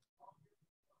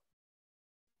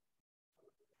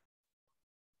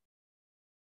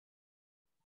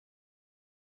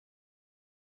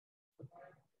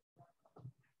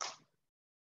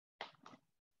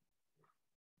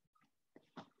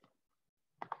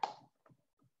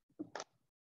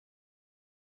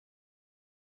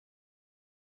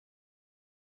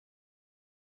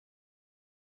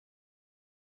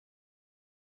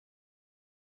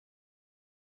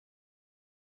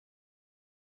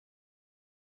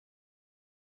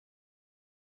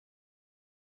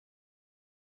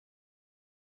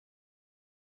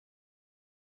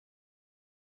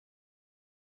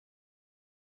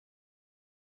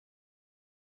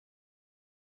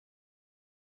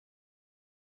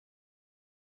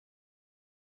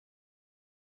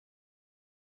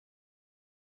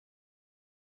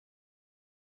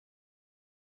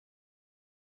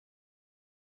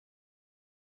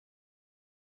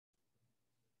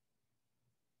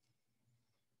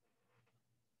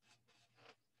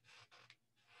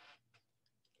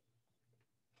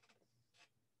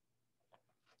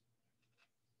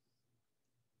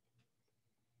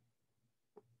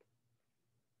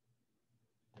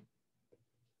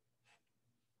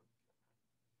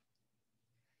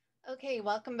 Okay,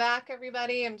 welcome back,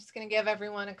 everybody. I'm just going to give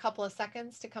everyone a couple of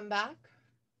seconds to come back.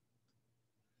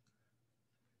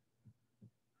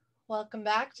 Welcome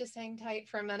back. Just hang tight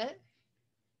for a minute.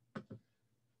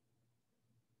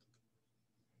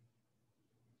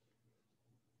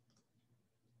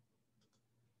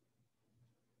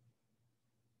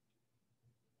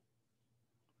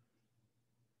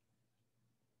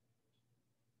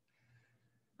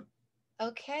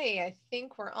 Okay, I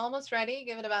think we're almost ready.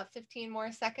 Give it about 15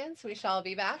 more seconds. We shall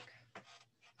be back.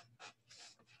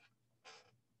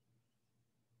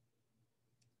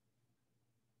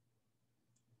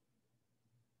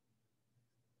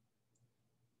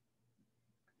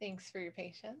 Thanks for your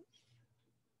patience.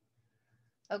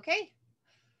 Okay.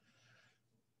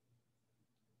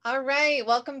 All right,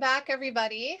 welcome back,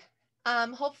 everybody.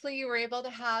 Hopefully you were able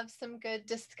to have some good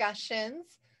discussions.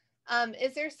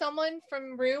 Is there someone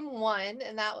from room 1,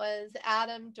 and that was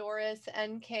Adam, Doris,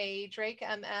 NK, Drake,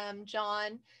 MM,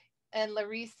 John, and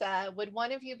Larissa? Would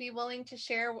one of you be willing to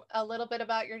share a little bit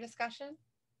about your discussion?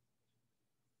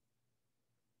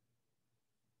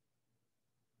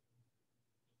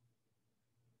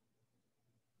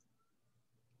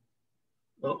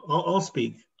 Well, I'll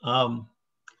speak.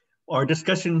 Our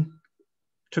discussion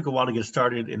took a while to get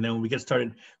started, and then when we get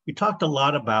started, we talked a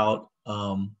lot about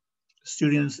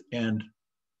students and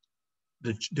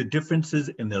the differences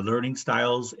in their learning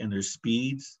styles and their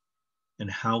speeds, and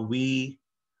how we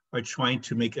are trying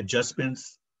to make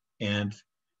adjustments and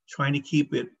trying to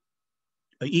keep it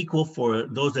equal for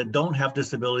those that don't have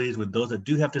disabilities with those that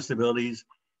do have disabilities,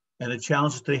 and the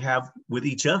challenges they have with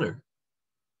each other,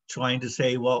 trying to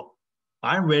say, well,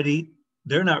 I'm ready,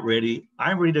 they're not ready,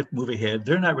 I'm ready to move ahead,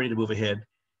 they're not ready to move ahead.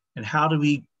 And how do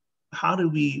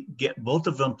we get both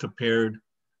of them prepared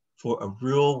for a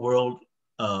real world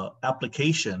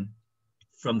application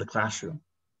from the classroom?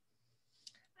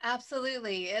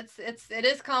 Absolutely. It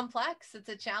is complex. It's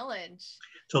a challenge.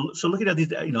 So looking at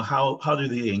these, how do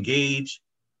they engage?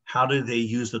 How do they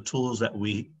use the tools that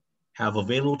we have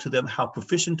available to them? How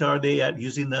proficient are they at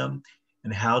using them?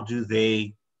 And how do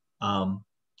they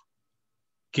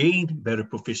gain better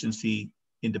proficiency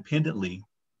independently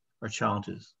are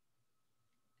challenges.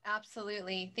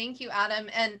 Absolutely. Thank you, Adam.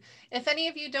 And if any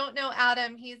of you don't know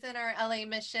Adam, he's in our LA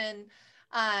Mission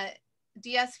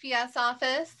DSPS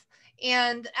office.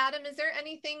 And Adam, is there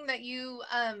anything that you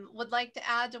would like to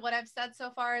add to what I've said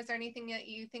so far? Is there anything that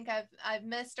you think I've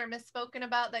missed or misspoken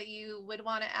about that you would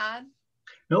want to add?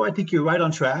 No, I think you're right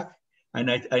on track.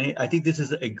 And I think this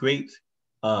is a great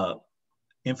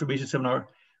information seminar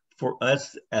for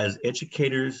us as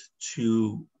educators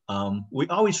to, we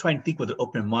always try and think with an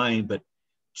open mind, but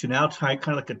to now try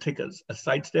kind of like take a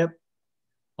sidestep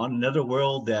on another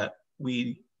world that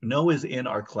we know is in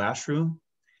our classroom,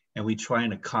 and we try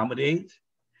and accommodate,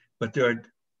 but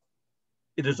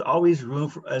it is always room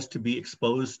for us to be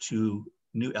exposed to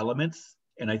new elements.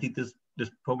 And I think this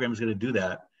program is going to do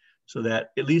that, so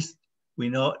that at least we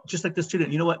know, just like the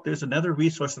student, you know what, there's another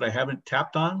resource that I haven't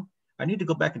tapped on. I need to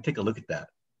go back and take a look at that.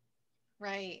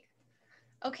 Right.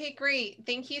 Okay, great.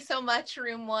 Thank you so much,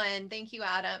 room 1. Thank you,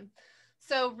 Adam.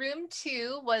 So room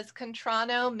 2 was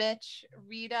Contrano, Mitch,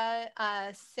 Rita,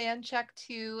 Sanchek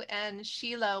 2, and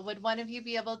Sheila. Would one of you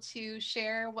be able to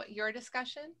share what your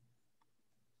discussion?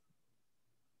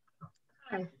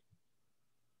 Hi.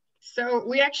 So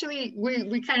we actually,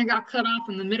 we kind of got cut off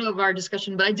in the middle of our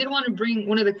discussion, but I did want to bring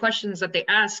one of the questions that they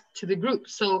asked to the group.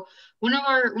 So one of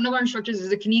our instructors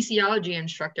is a kinesiology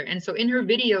instructor. And so in her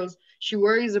videos, she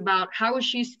worries about how is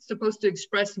she supposed to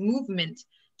express movement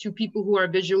to people who are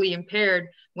visually impaired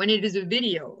when it is a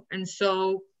video. And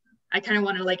so I kind of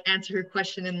want to like answer her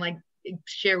question and like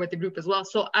share with the group as well.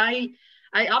 So I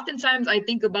oftentimes I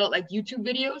think about like YouTube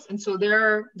videos, and so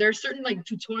there are certain like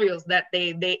tutorials that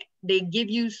they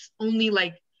give you only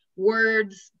like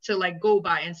words to like go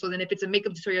by. And so then if it's a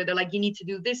makeup tutorial, they're like, you need to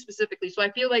do this specifically. So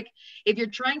I feel like if you're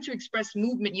trying to express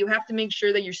movement, you have to make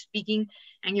sure that you're speaking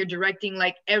and you're directing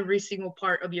like every single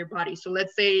part of your body. So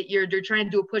let's say you're trying to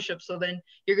do a push-up. So then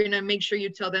you're gonna make sure you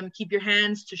tell them, keep your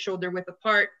hands to shoulder width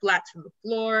apart, flat to the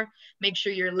floor, make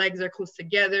sure your legs are close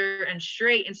together and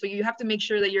straight. And so you have to make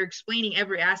sure that you're explaining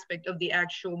every aspect of the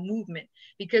actual movement.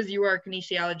 Because you are a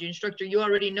kinesiology instructor, you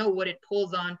already know what it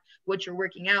pulls on, what you're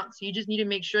working out. So you just need to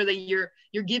make sure that you're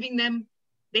giving them,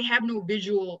 they have no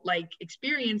visual like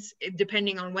experience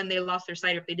depending on when they lost their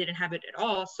sight, if they didn't have it at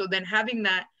all. So then having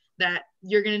that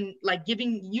you're gonna like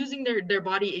using their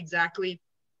body exactly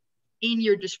in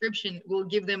your description will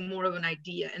give them more of an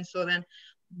idea. And so then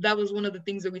that was one of the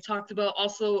things that we talked about.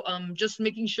 Also, just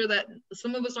making sure that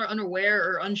some of us are unaware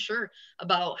or unsure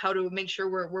about how to make sure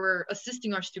we're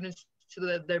assisting our students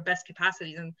to their best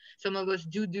capacities. And some of us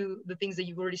do the things that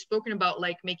you've already spoken about,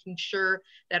 like making sure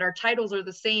that our titles are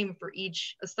the same for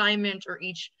each assignment or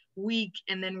each week.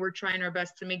 And then we're trying our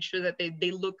best to make sure that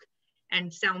they look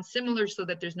and sound similar so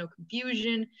that there's no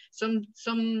confusion.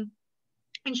 Some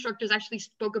instructors actually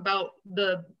spoke about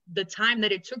the time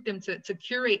that it took them to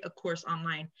curate a course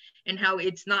online and how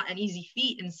it's not an easy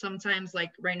feat. And sometimes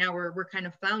like right now we're kind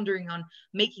of floundering on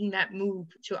making that move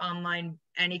to online,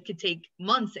 and it could take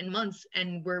months and months,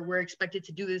 and we're expected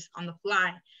to do this on the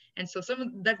fly. And so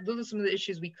those are some of the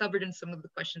issues we covered in some of the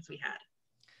questions we had.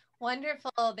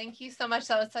 Wonderful. Thank you so much.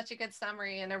 That was such a good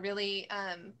summary and a really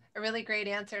great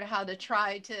answer to how to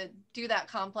try to do that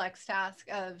complex task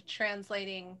of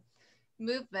translating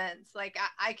movements. Like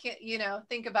I can't,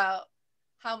 think about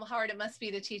how hard it must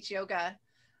be to teach yoga,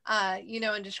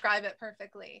 and describe it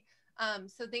perfectly.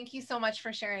 So thank you so much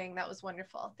for sharing. That was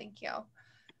wonderful. Thank you.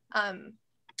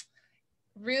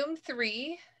 Room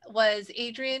 3 was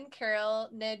Adrian, Carol,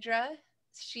 Nedra,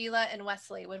 Sheila, and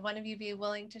Wesley. Would one of you be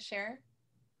willing to share?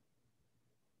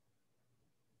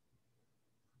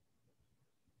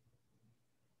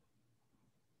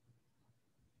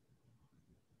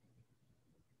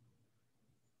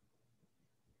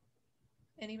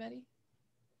 Anybody?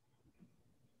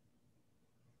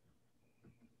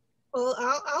 Well,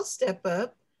 I'll step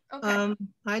up. Okay.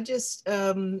 I just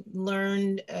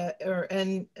learned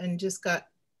and just got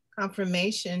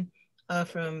confirmation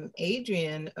from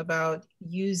Adrian about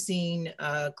using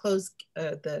I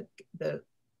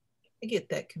get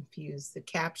that confused, the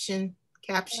captioning.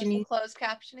 Closed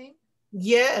captioning?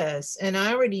 Yes, and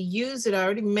I already use it. I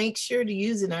already make sure to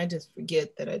use it. I just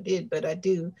forget that I did, but I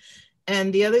do.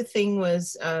 And the other thing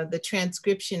was the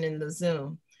transcription in the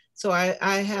Zoom. So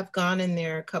I have gone in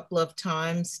there a couple of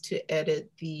times to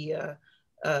edit the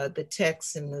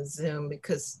text in the Zoom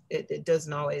because it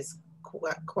doesn't always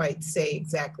quite say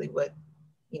exactly what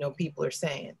people are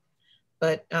saying.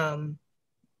 But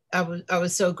I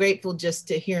was so grateful just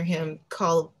to hear him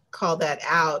call that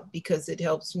out, because it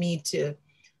helps me to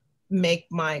make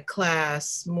my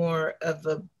class more of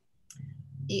a,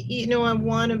 I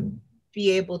want to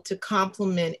be able to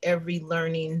complement every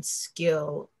learning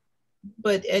skill.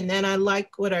 And then I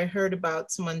like what I heard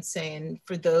about someone saying,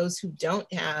 for those who don't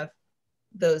have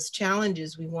those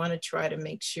challenges, we want to try to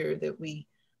make sure that we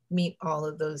meet all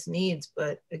of those needs.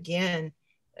 But again,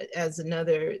 as the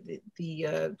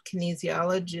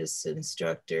kinesiologist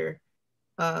instructor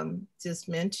just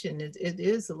mentioned, it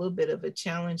is a little bit of a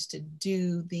challenge to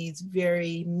do these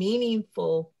very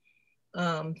meaningful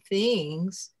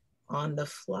things on the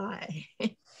fly.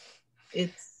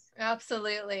 It's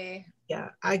absolutely. Yeah,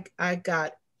 I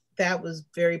got, that was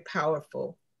very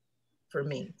powerful for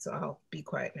me. So I'll be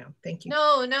quiet now. Thank you.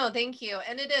 No, thank you.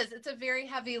 And it's a very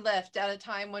heavy lift at a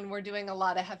time when we're doing a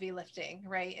lot of heavy lifting,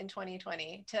 right, in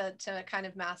 2020 to kind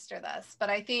of master this. But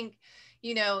I think,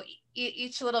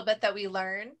 each little bit that we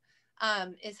learn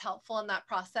is helpful in that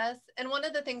process. And one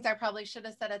of the things I probably should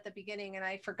have said at the beginning, and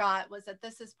I forgot, was that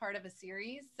this is part of a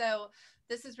series. So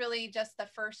this is really just the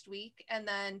first week. And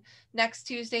then next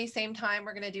Tuesday, same time,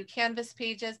 we're going to do Canvas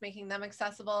pages, making them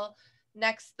accessible.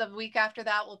 the week after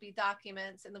that will be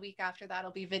documents, and the week after that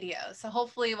will be videos. So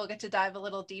hopefully we'll get to dive a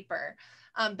little deeper.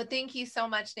 But thank you so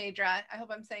much, Nadra. I hope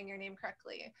I'm saying your name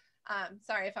correctly.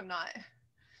 Sorry if I'm not.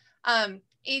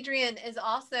 Adrian is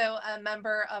also a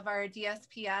member of our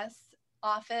DSPS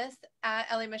office at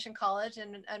LA Mission College,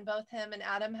 and both him and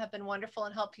Adam have been wonderful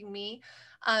in helping me.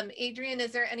 Adrian,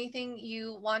 is there anything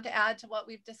you want to add to what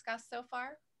we've discussed so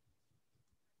far?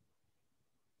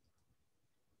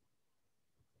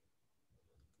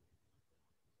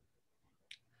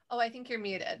 Oh, I think you're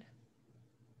muted.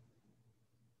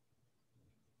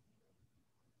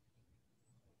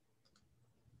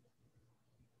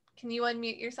 Can you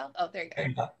unmute yourself? Oh, there you go. There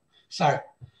you go. Sorry.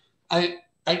 I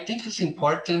think it's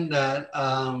important that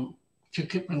to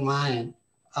keep in mind,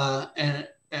 and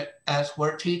as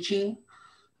we're teaching,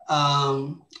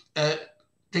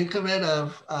 think of it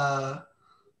of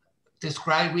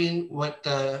describing what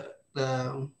the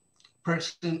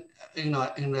person, in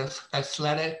the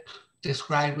athletic,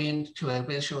 describing to a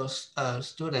visual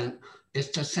student. It's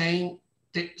the same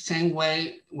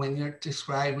way when you're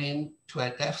describing to a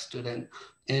deaf student.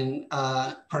 In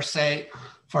per se,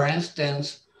 for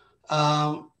instance,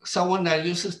 someone that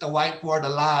uses the whiteboard a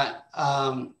lot,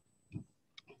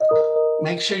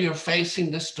 make sure you're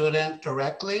facing the student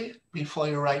directly before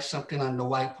you write something on the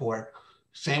whiteboard.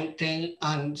 Same thing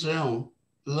on Zoom.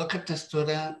 Look at the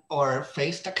student or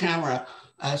face the camera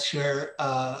as you're,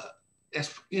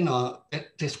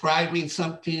 describing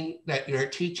something that you're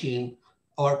teaching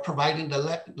or providing the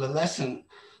lesson.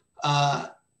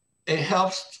 It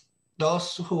helps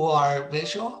those who are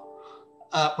visual,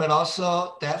 but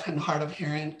also deaf and hard of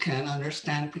hearing can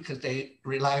understand because they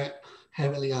rely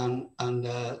heavily on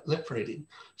the lip reading.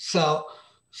 So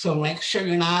make sure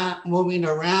you're not moving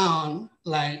around,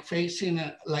 like facing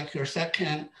like your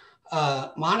second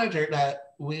monitor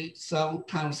that we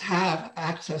sometimes have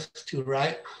access to,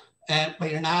 right? But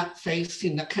you're not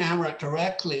facing the camera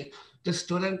directly. The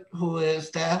student who is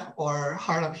deaf or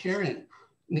hard of hearing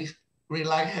needs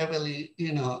rely heavily,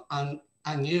 on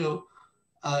you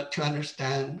to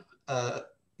understand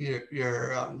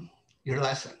your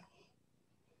lesson.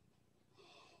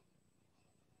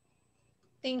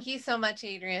 Thank you so much,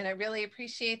 Adrian. I really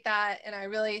appreciate that. And I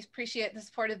really appreciate the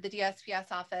support of the DSPS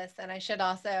office. And I should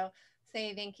also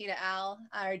say thank you to Al,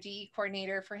 our DE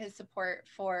coordinator, for his support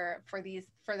for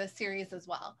this series as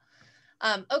well.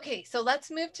 Okay, so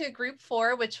let's move to group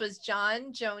 4, which was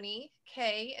John, Joni,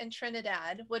 Kay, and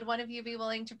Trinidad. Would one of you be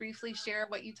willing to briefly share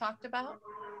what you talked about?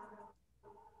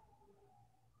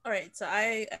 All right, so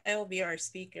I will be our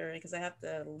speaker because I have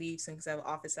to leave soon because I have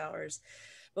office hours.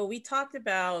 But we talked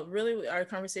about, really, our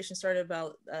conversation started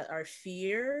about our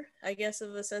fear, I guess,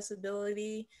 of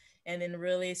accessibility, and then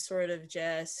really sort of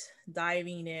just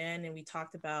diving in, and we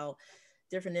talked about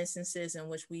different instances in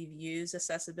which we've used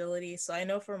accessibility. So I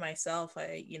know for myself,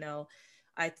 I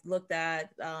looked at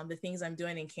the things I'm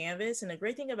doing in Canvas, and the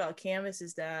great thing about Canvas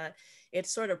is that it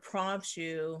sort of prompts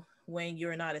you when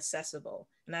you're not accessible.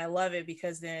 And I love it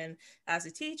because then as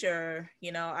a teacher,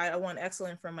 I want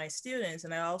excellence from my students,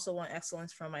 and I also want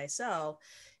excellence from myself.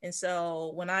 And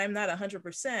so when I'm not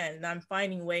 100%, I'm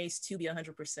finding ways to be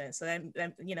 100%. So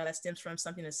that stems from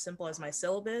something as simple as my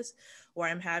syllabus, where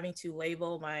I'm having to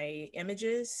label my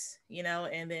images,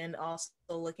 and then also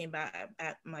looking back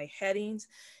at my headings.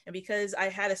 And because I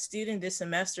had a student this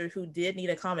semester who did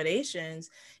need accommodations,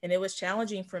 and it was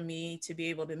challenging for me to be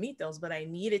able to meet those, but I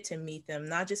needed to meet them,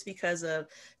 not just because of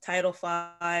Title V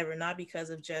or not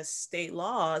because of just state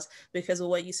laws, because of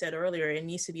what you said earlier, it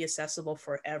needs to be accessible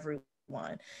for everyone.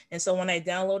 And so when I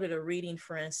downloaded a reading,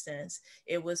 for instance,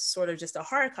 it was sort of just a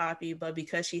hard copy, but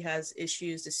because she has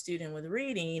issues, the student with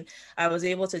reading, I was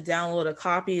able to download a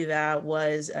copy that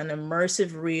was an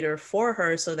immersive reader for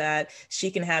her so that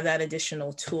she can have that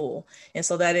additional tool. And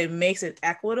so that it makes it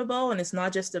equitable. And it's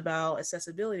not just about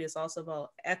accessibility, it's also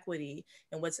about equity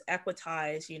and what's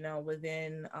equitized,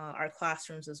 within our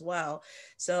classrooms as well.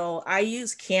 So I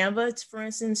use Canva, for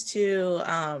instance,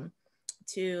 to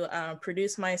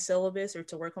produce my syllabus or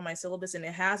to work on my syllabus, and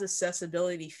it has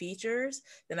accessibility features.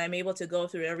 Then I'm able to go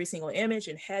through every single image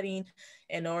and heading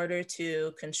in order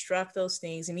to construct those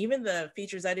things. And even the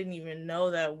features I didn't even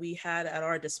know that we had at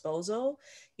our disposal,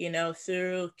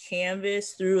 through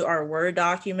Canvas, through our Word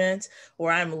documents,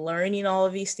 where I'm learning all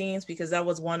of these things, because that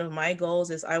was one of my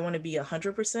goals, is I want to be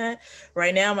 100%.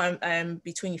 Right now I'm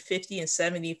between 50 and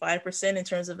 75% in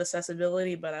terms of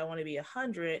accessibility, but I want to be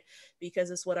 100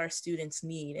 because it's what our students students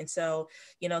need. And so,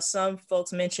 you know, some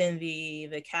folks mentioned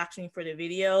the captioning for the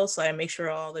video. So I make sure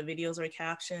all the videos are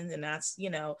captioned, and that's, you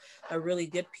know, a really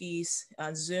good piece.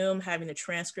 Zoom, having the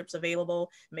transcripts available,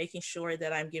 making sure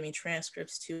that I'm giving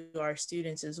transcripts to our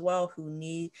students as well who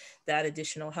need that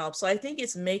additional help. So I think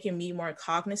it's making me more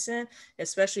cognizant,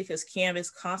 especially because Canvas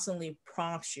constantly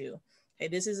prompts you. Hey,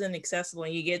 this isn't accessible.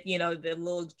 And you get, you know, the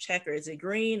little checker. Is it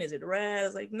green? Is it red?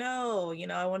 It's like, no, you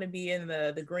know, I want to be in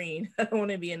the green. I don't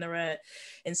want to be in the red.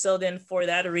 And so then for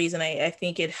that reason, I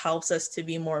think it helps us to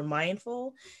be more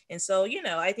mindful. And so, you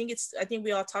know, I think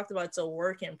we all talked about it's a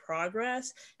work in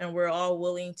progress, and we're all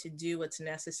willing to do what's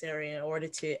necessary in order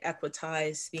to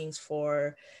equitize things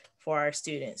for our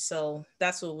students. So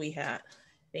that's what we had.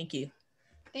 Thank you.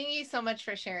 Thank you so much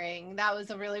for sharing. That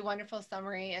was a really wonderful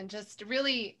summary, and just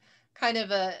really kind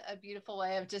of a beautiful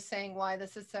way of just saying why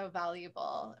this is so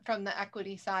valuable from the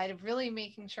equity side of really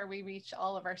making sure we reach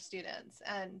all of our students.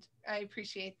 And I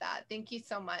appreciate that. Thank you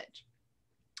so much.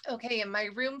 Okay, in my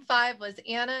room 5 was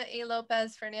Anna, A.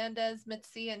 Lopez, Fernandez,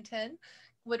 Mitzi, and Tin.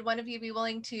 Would one of you be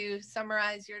willing to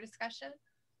summarize your discussion?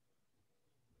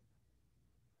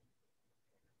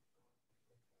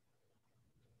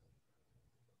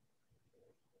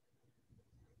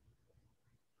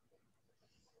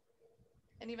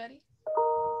 Anybody?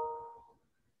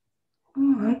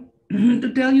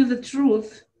 To tell you the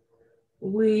truth,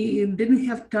 we didn't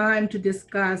have time to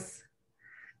discuss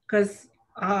because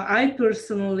I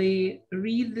personally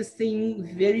read this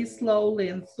thing very slowly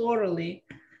and thoroughly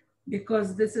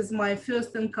because this is my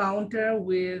first encounter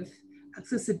with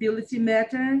accessibility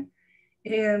matter.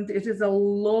 And it is a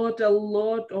lot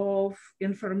of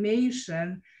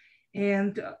information.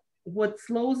 And what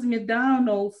slows me down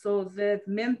also that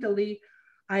mentally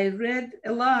I read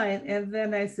a line and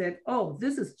then I said, oh,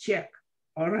 this is check,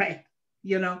 all right,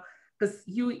 you know, because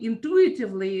you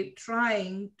intuitively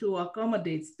trying to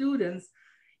accommodate students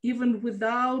even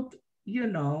without, you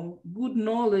know, good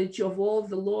knowledge of all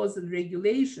the laws and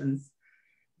regulations,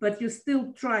 but you're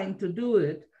still trying to do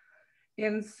it.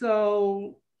 And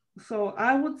so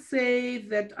I would say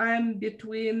that I'm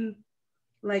between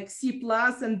like C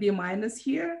plus and B minus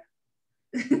here.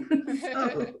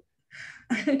 So,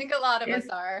 I think a lot of us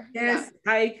are. Yes,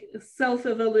 yeah. I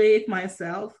self-evaluate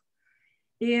myself.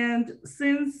 And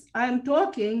since I'm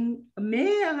talking,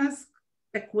 may I ask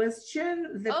a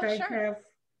question that I have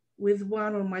with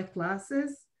one of my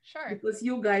classes? Sure. Because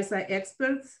you guys are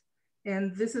experts,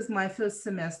 and this is my first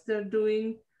semester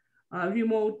doing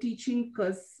remote teaching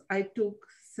because I took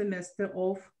semester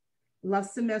off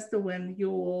last semester when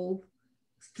you all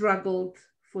struggled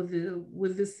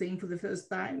with this thing for the first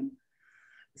time.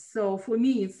 So for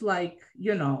me, it's like,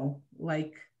 you know,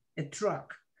 like a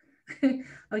truck.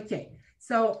 Okay,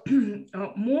 so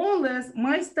more or less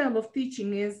my style of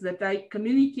teaching is that I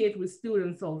communicate with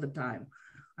students all the time.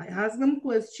 I ask them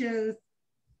questions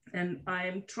and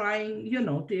I'm trying, you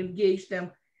know, to engage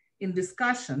them in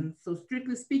discussion. So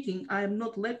strictly speaking, I'm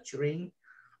not lecturing.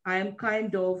 I'm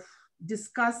kind of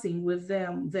discussing with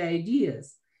them the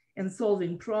ideas and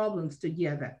solving problems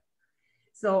together.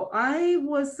 So I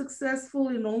was successful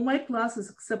in all my classes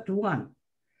except one.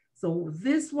 So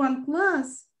this one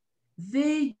class,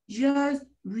 they just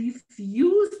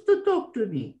refused to talk to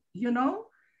me, you know?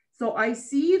 So I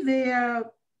see their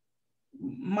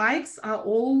mics are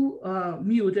all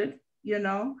muted, you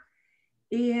know?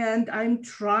 And I'm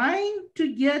trying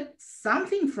to get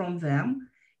something from them.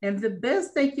 And the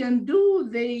best I can do,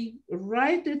 they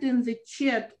write it in the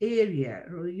chat area,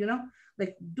 you know?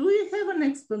 Like, do you have an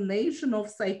explanation of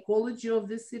psychology of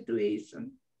this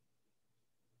situation?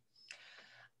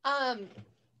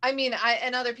 I mean,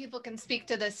 and other people can speak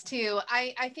to this too.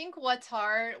 I think what's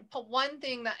hard, one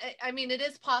thing that, I mean, it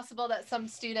is possible that some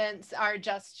students are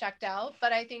just checked out,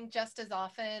 but I think just as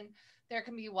often there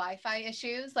can be Wi-Fi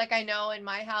issues. Like I know in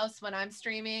my house when I'm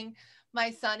streaming, my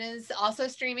son is also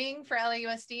streaming for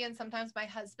LAUSD, and sometimes my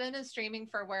husband is streaming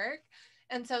for work.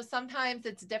 And so sometimes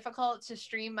it's difficult to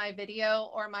stream my video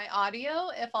or my audio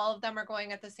if all of them are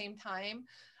going at the same time.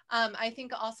 I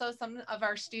think also some of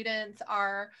our students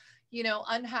are, you know,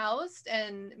 unhoused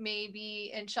and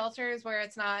maybe in shelters where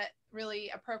it's not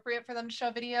really appropriate for them to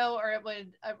show video, or it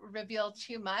would reveal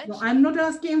too much. No, I'm not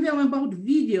asking them about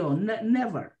video,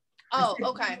 never. Oh,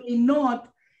 okay.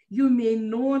 You may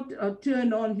not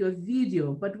turn on your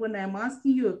video, but when I'm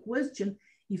asking you a question,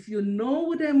 if you know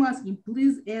what I'm asking,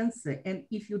 please answer. And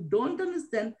if you don't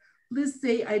understand, please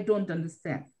say, I don't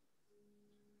understand.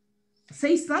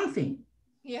 Say something.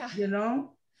 Yeah. You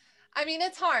know? I mean,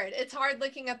 it's hard. It's hard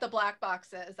looking at the black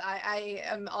boxes. I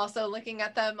am also looking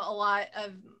at them a lot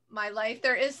of my life.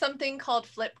 There is something called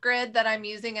Flipgrid that I'm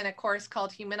using in a course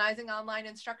called Humanizing Online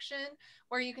Instruction,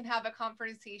 where you can have a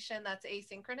conversation that's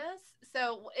asynchronous.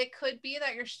 So it could be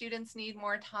that your students need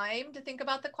more time to think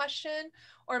about the question,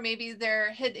 or maybe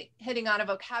they're hitting on a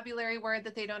vocabulary word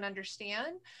that they don't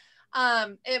understand.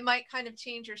 It might kind of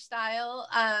change your style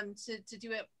to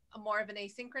do it more of an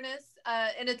asynchronous,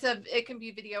 and it can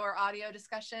be video or audio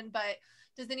discussion. But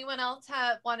does anyone else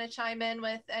want to chime in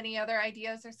with any other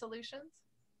ideas or solutions?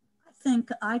 I think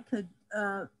I could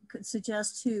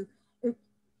suggest too.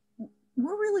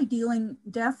 We're really dealing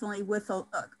definitely with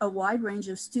a wide range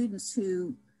of students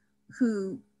who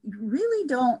really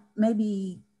don't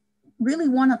maybe really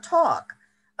want to talk.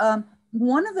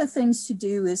 One of the things to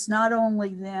do is not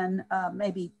only then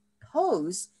maybe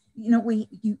pose, you know, we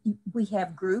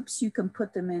have groups, you can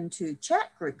put them into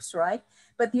chat groups, right?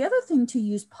 But the other thing to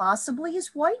use possibly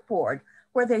is whiteboard,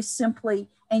 where they simply,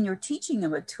 and you're teaching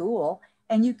them a tool,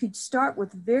 and you could start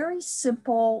with very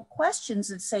simple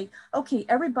questions and say, okay,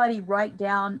 everybody write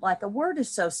down like a word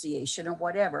association or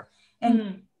whatever.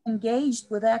 And engaged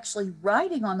with actually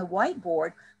writing on the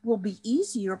whiteboard will be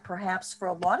easier perhaps for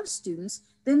a lot of students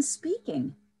than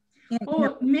speaking.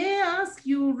 May I ask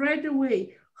you right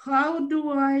away, how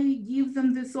do I give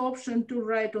them this option to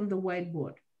write on the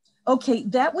whiteboard? Okay,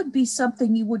 that would be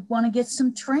something you would want to get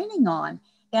some training on.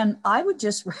 And I would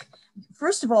just,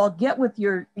 first of all, get with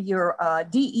your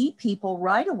DE people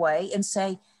right away and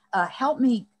say, help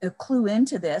me clue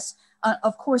into this.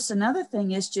 Of course, another thing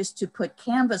is just to put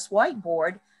Canvas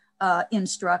whiteboard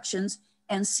instructions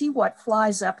and see what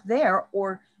flies up there.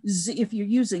 Or if you're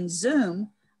using Zoom,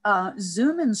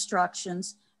 Zoom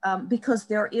instructions, because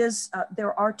there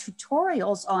are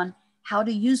tutorials on how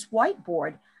to use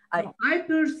whiteboard. I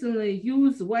personally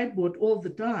use whiteboard all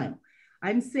the time.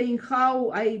 I'm saying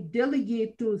how I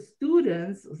delegate to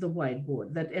students the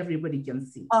whiteboard that everybody can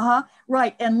see.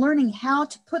 Right, and learning how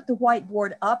to put the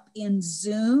whiteboard up in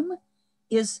Zoom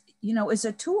is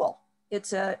a tool.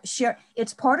 It's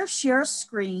it's part of share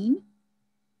screen.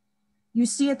 You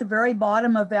see at the very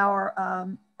bottom of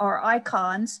our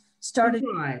icons started.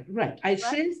 Right. I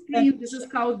share screen. This is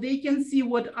how they can see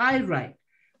what I write.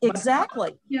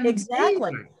 Exactly.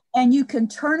 And you can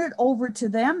turn it over to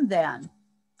them then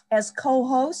as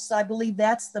co-hosts. I believe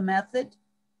that's the method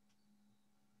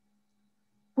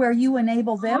where you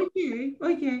enable them.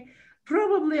 Okay.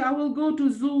 Probably I will go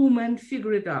to Zoom and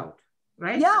figure it out,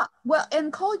 right? Yeah, well,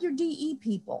 and call your DE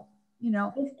people,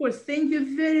 Of course. Thank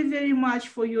you very, very much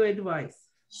for your advice.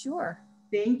 Sure.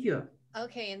 Thank you.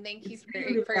 Okay, and thank you for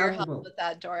your help with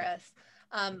that, Doris.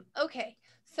 Okay,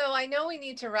 so I know we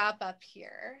need to wrap up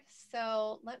here.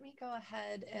 So let me go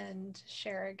ahead and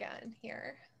share again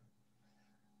here.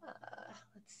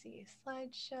 Let's see,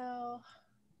 slideshow.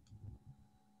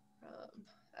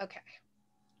 Okay.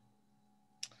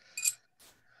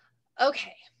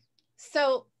 Okay,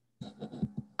 so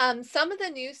some of the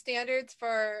new standards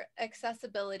for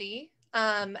accessibility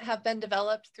have been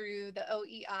developed through the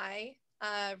OEI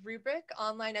rubric,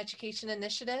 Online Education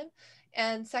Initiative,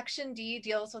 and Section D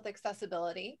deals with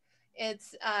accessibility.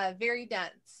 It's very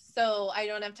dense, so I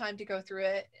don't have time to go through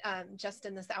it just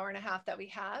in this hour and a half that we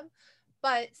have.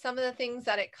 But some of the things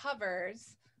that it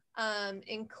covers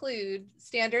include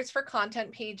standards for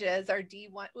content pages are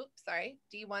D1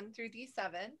 through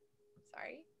D7,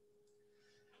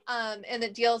 and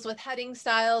it deals with heading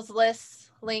styles,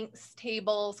 lists, links,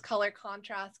 tables, color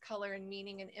contrast, color and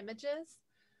meaning, and images.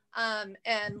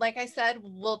 And like I said,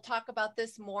 we'll talk about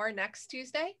this more next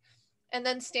Tuesday. And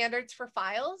then standards for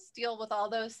files deal with all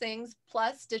those things,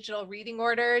 plus digital reading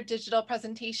order, digital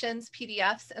presentations,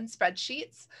 PDFs, and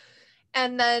spreadsheets.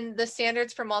 And then the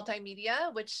standards for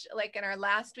multimedia, which like in our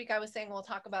last week, I was saying we'll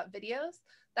talk about videos.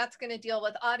 That's going to deal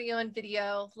with audio and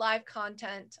video, live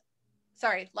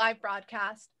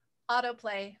broadcast,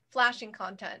 autoplay, flashing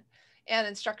content, and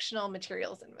instructional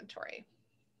materials inventory.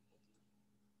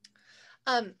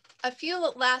 A few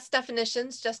last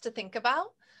definitions just to think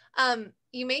about.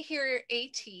 You may hear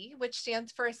AT, which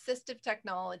stands for assistive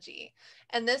technology.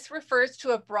 And this refers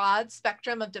to a broad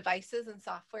spectrum of devices and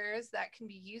softwares that can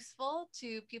be useful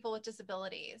to people with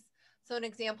disabilities. So an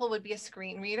example would be a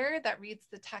screen reader that reads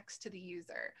the text to the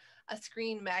user, a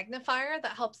screen magnifier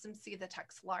that helps them see the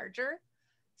text larger,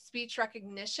 speech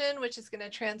recognition, which is going to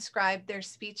transcribe their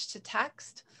speech to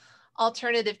text,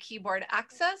 alternative keyboard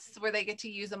access, where they get to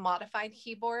use a modified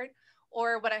keyboard,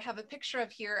 or what I have a picture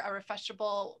of here, a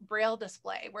refreshable Braille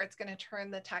display, where it's going to turn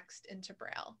the text into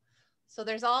Braille. So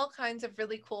there's all kinds of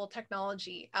really cool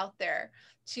technology out there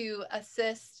to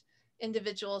assist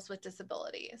individuals with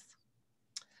disabilities.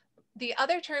 The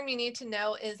other term you need to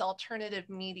know is alternative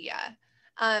media.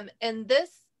 And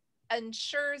this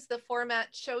ensures the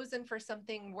format chosen for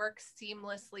something works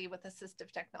seamlessly with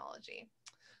assistive technology.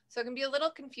 So it can be a little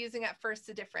confusing at first,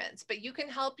 the difference, but you can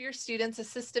help your students'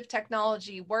 assistive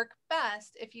technology work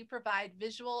best if you provide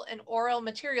visual and oral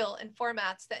material in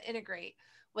formats that integrate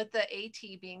with the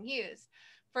AT being used.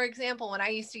 For example, when I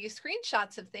used to use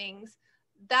screenshots of things,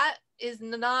 that is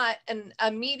not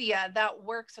a media that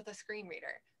works with a screen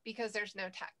reader because there's no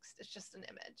text, it's just an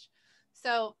image.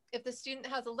 So if the student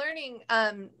has a learning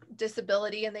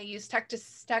disability and they use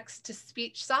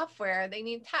text-to-speech software, they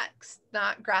need text,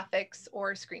 not graphics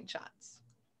or screenshots.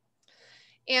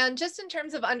 And just in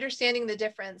terms of understanding the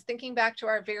difference, thinking back to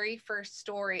our very first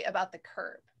story about the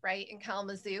curb, right, in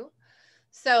Kalamazoo.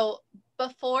 So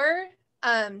before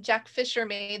Jack Fisher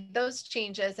made those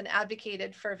changes and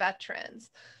advocated for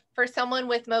veterans, for someone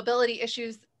with mobility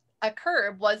issues, a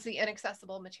curb was the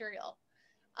inaccessible material.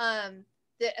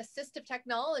 The assistive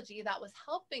technology that was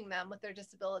helping them with their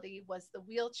disability was the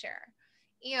wheelchair,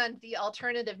 and the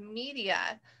alternative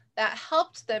media that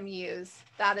helped them use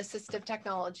that assistive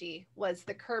technology was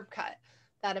the curb cut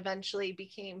that eventually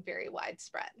became very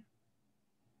widespread.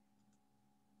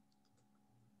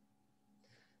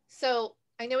 So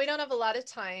I know we don't have a lot of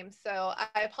time, so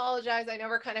I apologize. I know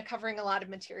we're kind of covering a lot of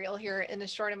material here in a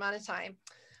short amount of time,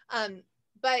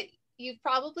 but you've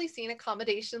probably seen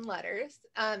accommodation letters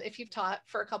if you've taught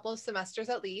for a couple of semesters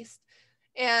at least.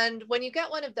 And when you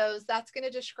get one of those, that's going to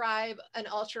describe an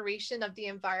alteration of the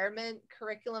environment,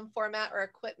 curriculum format, or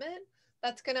equipment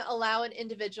that's going to allow an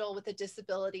individual with a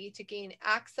disability to gain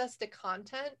access to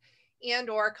content and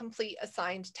or complete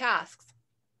assigned tasks.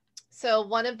 So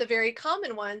one of the very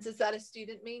common ones is that a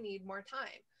student may need more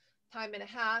time. Time and a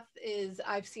half is,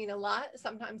 I've seen a lot.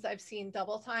 Sometimes I've seen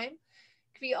double time.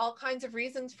 Could be all kinds of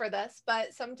reasons for this,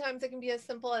 but sometimes it can be as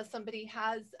simple as somebody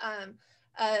has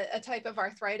a type of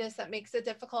arthritis that makes it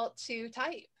difficult to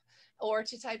type or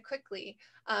to type quickly,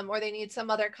 or they need some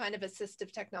other kind of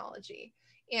assistive technology.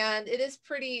 And it is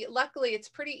luckily it's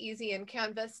pretty easy in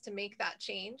Canvas to make that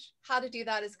change. How to do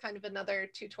that is kind of another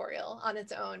tutorial on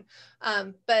its own.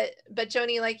 But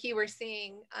Joni, like you were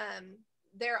saying,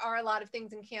 there are a lot of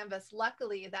things in Canvas,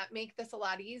 luckily, that make this a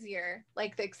lot easier,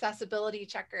 like the accessibility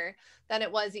checker, than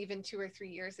it was even 2 or 3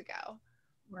 years ago.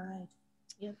 Right.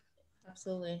 Yep,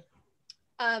 absolutely.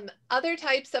 Other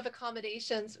types of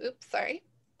accommodations,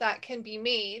 that can be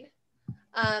made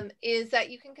is that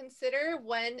you can consider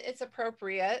when it's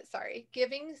appropriate,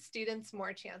 giving students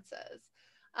more chances.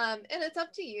 And it's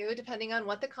up to you, depending on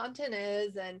what the content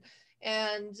is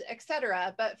and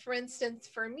etc. But for instance,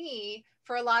 for me,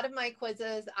 for a lot of my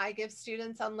quizzes, I give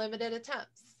students unlimited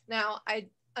attempts. Now, I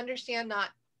understand not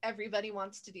everybody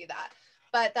wants to do that,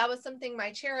 but that was something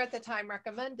my chair at the time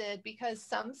recommended because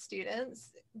some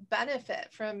students benefit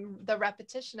from the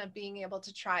repetition of being able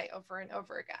to try over and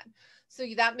over again. So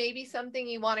that may be something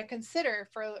you want to consider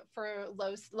for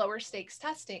lower stakes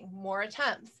testing, more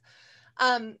attempts.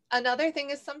 Another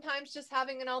thing is sometimes just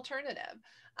having an alternative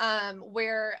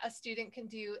where a student can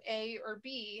do A or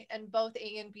B, and both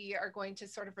A and B are going to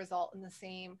sort of result in the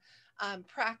same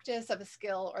practice of a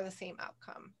skill or the same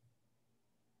outcome.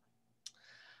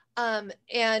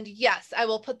 And yes, I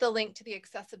will put the link to the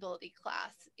accessibility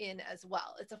class in as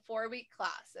well. It's a 4-week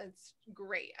class. It's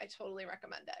great. I totally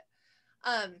recommend it.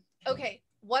 Okay,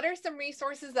 what are some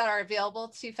resources that are available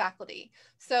to faculty?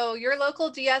 So your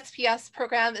local DSPS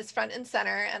program is front and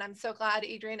center, and I'm so glad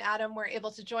Adrian and Adam were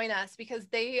able to join us because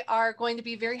they are going to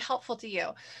be very helpful to you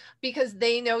because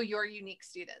they know your unique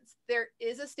students. There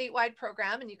is a statewide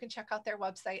program, and you can check out their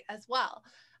website as well.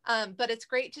 But it's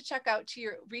great to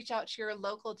reach out to your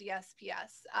local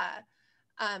DSPS,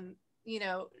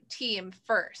 team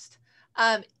first.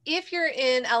 If you're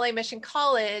in LA Mission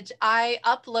College, I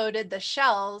uploaded the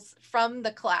shells from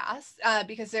the class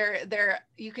because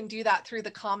you can do that through the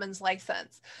Commons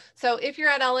license. So if you're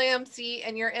at LAMC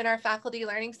and you're in our Faculty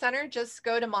Learning Center, just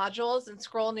go to modules and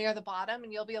scroll near the bottom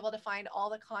and you'll be able to find all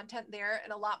the content there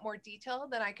in a lot more detail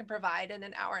than I can provide in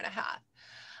an hour and a half.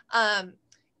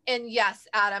 And yes,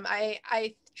 Adam,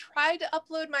 I tried to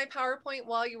upload my PowerPoint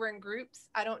while you were in groups.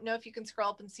 I don't know if you can scroll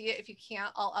up and see it. If you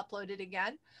can't, I'll upload it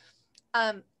again.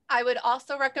 I would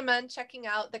also recommend checking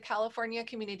out the California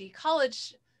Community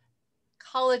College's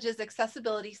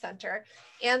Accessibility Center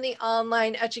and the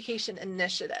Online Education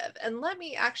Initiative. And let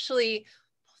me actually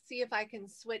see if I can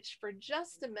switch for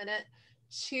just a minute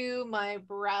to my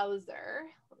browser.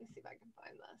 Let me see if I can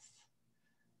find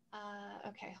this.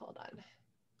 Okay, hold on.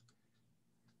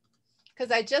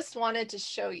 Because I just wanted to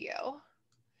show you.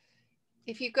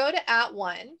 If you go to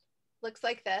 @ONE, looks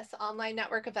like this, Online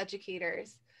Network of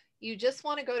Educators, you just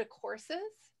want to go to courses.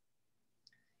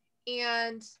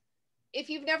 And if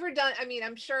you've never done, I mean,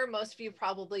 I'm sure most of you have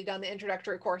probably done the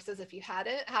introductory courses. If you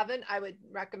haven't, I would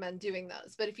recommend doing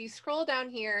those. But if you scroll down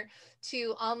here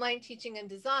to online teaching and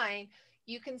design,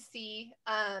 you can see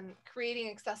creating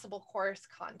accessible course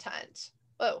content.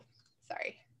 Oh,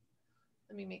 sorry.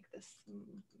 Let me make this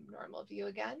normal view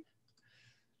again.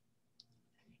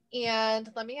 And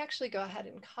let me actually go ahead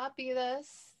and copy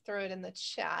this, throw it in the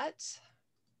chat.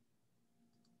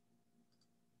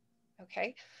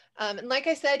 Okay. And like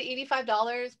I said,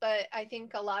 $85, but I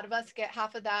think a lot of us get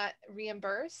half of that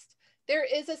reimbursed. There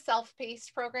is a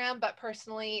self-paced program, but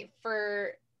personally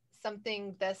for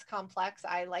something this complex,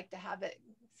 I like to have it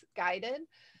guided.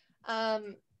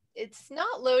 It's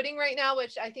not loading right now,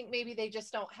 which I think maybe they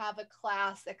just don't have a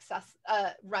class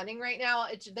running right now.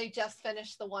 They just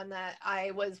finished the one that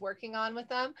I was working on with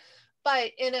them.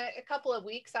 But in a couple of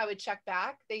weeks, I would check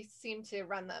back. They seem to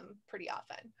run them pretty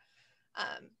often.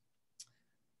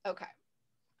 Okay.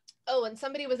 Oh, and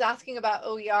somebody was asking about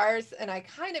OERs, and I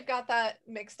kind of got that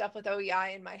mixed up with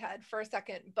OEI in my head for a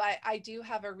second, but I do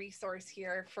have a resource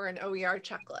here for an OER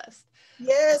checklist.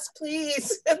 Yes,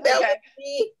 please. That would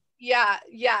be. Yeah,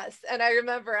 yes. And I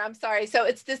remember, I'm sorry. So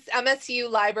it's this MSU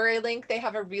library link. They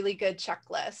have a really good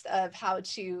checklist of how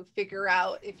to figure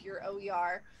out if your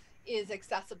OER is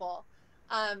accessible.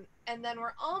 And then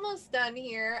we're almost done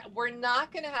here. We're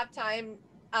not going to have time,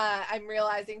 I'm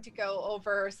realizing, to go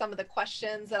over some of the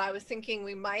questions that I was thinking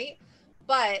we might,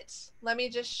 but let me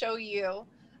just show you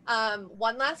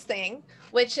one last thing,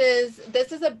 which is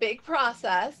this is a big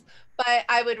process, but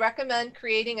I would recommend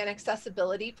creating an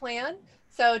accessibility plan.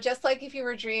 So just like if you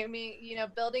were dreaming,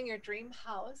 building your dream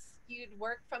house, you'd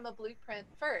work from a blueprint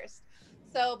first.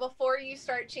 So before you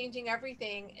start changing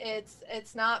everything,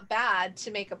 it's not bad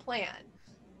to make a plan.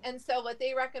 And so what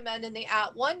they recommend in the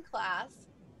 @1 class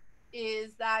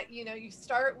is that, you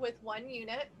start with one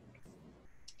unit,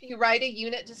 you write a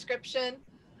unit description,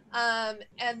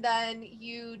 and then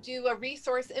you do a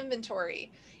resource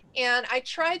inventory. And I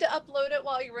tried to upload it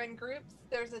while you were in groups.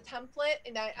 There's a template,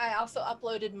 and I also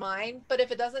uploaded mine, but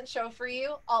if it doesn't show for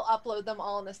you, I'll upload them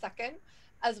all in a second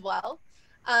as well.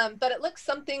 But it looks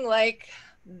something like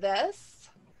this.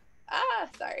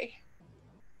 Sorry.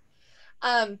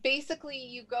 Basically,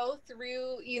 you go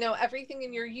through, everything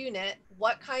in your unit,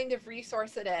 what kind of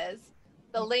resource it is,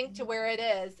 the link to where it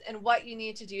is, and what you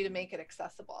need to do to make it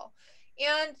accessible.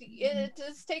 And it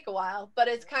does take a while, but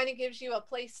it kind of gives you a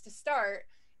place to start.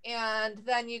 And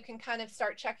then you can kind of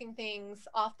start checking things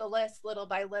off the list little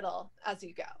by little as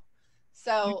you go.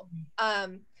 So,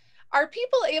 are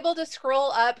people able to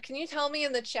scroll up? Can you tell me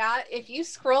in the chat, if you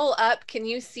scroll up, can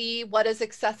you see what is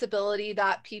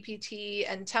accessibility.ppt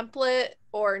and template,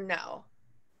 or no?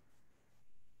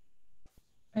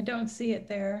 I don't see it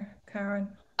there,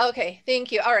 Karen. Okay,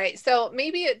 thank you. All right, so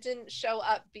maybe it didn't show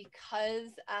up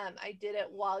because I did it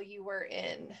while you were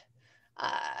in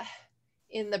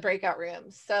the breakout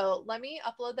rooms. So let me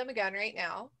upload them again right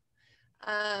now.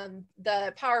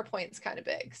 The PowerPoint's kind of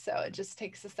big, so it just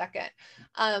takes a second.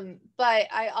 But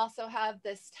I also have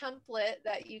this template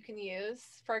that you can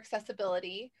use for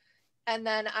accessibility. And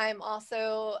then I'm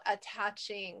also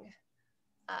attaching,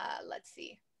 let's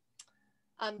see,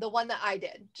 the one that I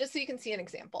did, just so you can see an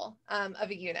example of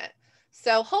a unit.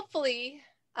 So hopefully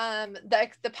the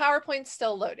PowerPoint's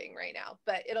still loading right now,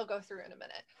 but it'll go through in a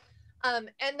minute.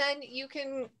 And then you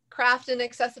can craft an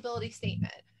accessibility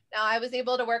statement. Now, I was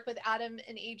able to work with Adam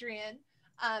and Adrian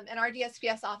in our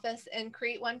DSPS office and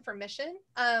create one for Mission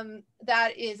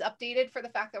that is updated for the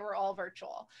fact that we're all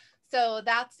virtual. So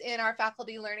that's in our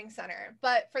Faculty Learning Center.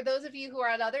 But for those of you who are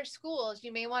at other schools,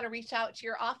 you may want to reach out to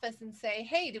your office and say,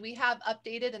 hey, do we have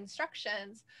updated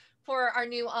instructions for our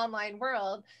new online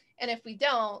world? And if we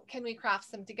don't, can we craft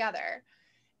some together?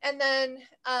 And then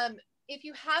if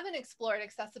you haven't explored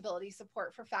accessibility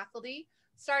support for faculty,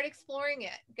 start exploring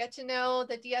it. Get to know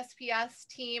the DSPS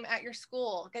team at your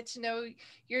school. Get to know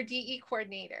your DE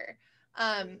coordinator.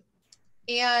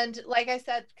 And like I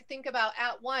said, think about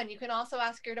 @1. You can also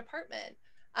ask your department,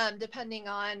 depending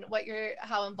on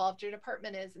how involved your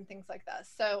department is and things like that.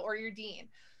 So, or your dean.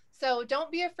 So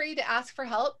don't be afraid to ask for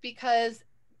help, because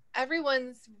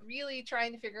everyone's really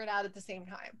trying to figure it out at the same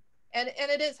time. And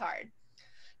it is hard.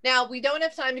 Now, we don't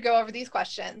have time to go over these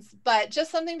questions, but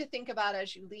just something to think about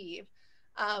as you leave.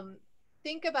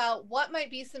 Think about what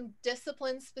might be some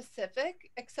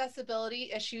discipline-specific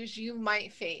accessibility issues you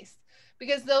might face,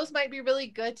 because those might be really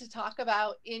good to talk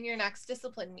about in your next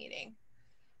discipline meeting.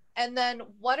 And then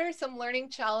what are some learning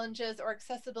challenges or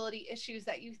accessibility issues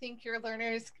that you think your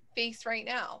learners face right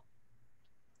now?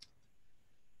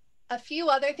 A few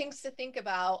other things to think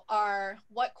about are,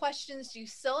 what questions do you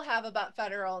still have about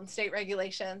federal and state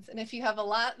regulations? And if you have a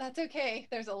lot, that's okay.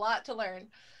 There's a lot to learn,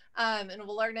 and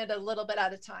we'll learn it a little bit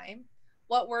at a time.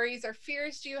 What worries or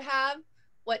fears do you have?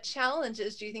 What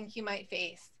challenges do you think you might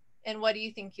face? And what do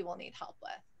you think you will need help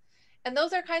with? And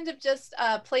those are kind of just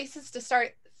places to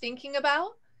start thinking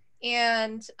about.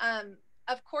 And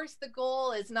of course, the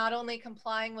goal is not only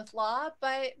complying with law,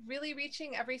 but really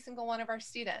reaching every single one of our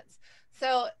students.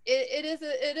 So it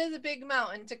is a big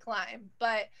mountain to climb,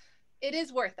 but it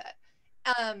is worth it.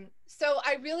 So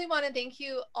I really want to thank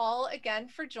you all again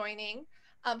for joining.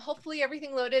 Hopefully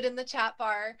everything loaded in the chat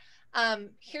bar.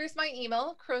 Here's my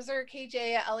email,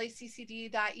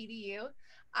 crozerkj@laccd.edu.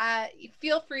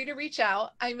 Feel free to reach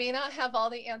out. I may not have all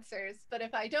the answers, but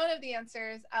if I don't have the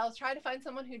answers, I'll try to find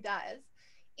someone who does.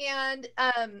 And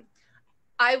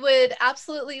I would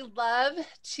absolutely love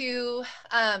to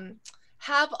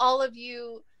have all of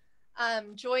you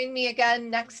join me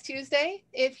again next Tuesday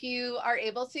if you are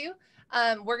able to.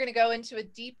 We're going to go into a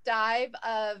deep dive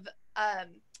of,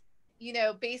 you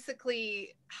know,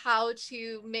 basically how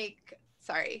to make,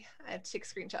 sorry, I have to take a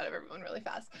screenshot of everyone really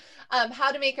fast,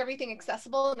 how to make everything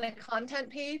accessible in a content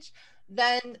page.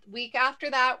 Then week after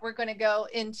that, we're going to go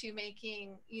into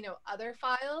making, you know, other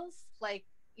files like,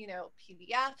 you know,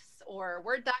 PDFs or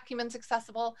Word documents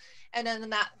accessible. And then in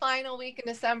that final week in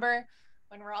December,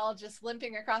 when we're all just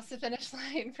limping across the finish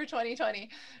line for 2020,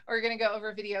 we're going to go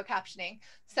over video captioning.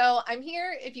 So I'm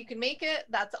here. If you can make it,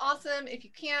 that's awesome. If you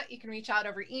can't, you can reach out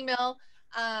over email.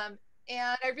 And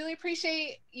I really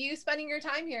appreciate you spending your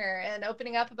time here and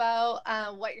opening up about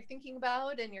what you're thinking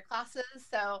about in your classes.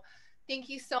 So thank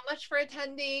you so much for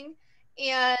attending.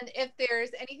 And if there's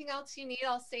anything else you need,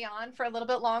 I'll stay on for a little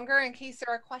bit longer in case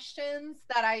there are questions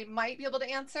that I might be able to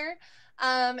answer.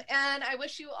 And I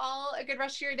wish you all a good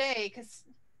rest of your day, because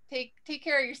take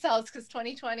care of yourselves, because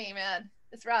 2020, man,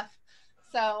 it's rough.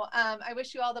 So I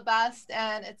wish you all the best,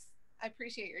 and I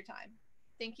appreciate your time.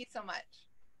 Thank you so much.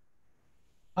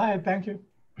 Hi, thank you.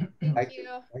 Thank you.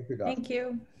 Thank you, Dr. Thank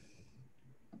you.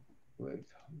 Great.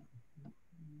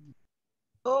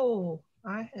 Oh,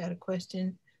 I had a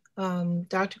question.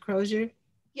 Dr. Crozer?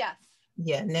 Yes.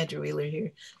 Yeah, Nedra Wheeler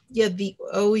here. Yeah, the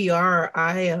OER,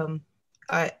 I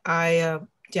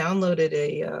downloaded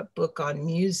a book on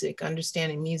music,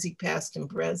 understanding music past and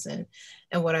present.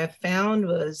 And what I found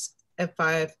was, if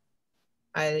I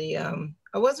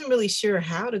wasn't really sure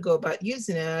how to go about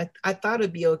using it. I thought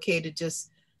it'd be okay to just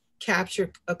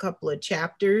capture a couple of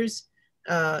chapters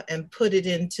and put it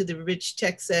into the rich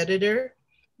text editor.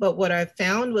 But what I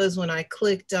found was, when I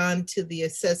clicked onto the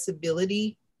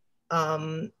accessibility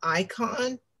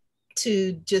icon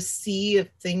to just see if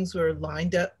things were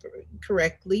lined up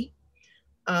correctly,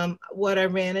 what I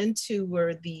ran into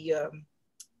were the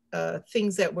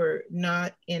things that were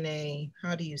not in a,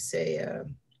 how do you say,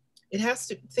 it has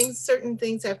to, certain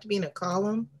things have to be in a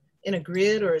column, in a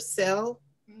grid or a cell.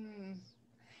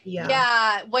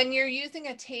 Yeah, when you're using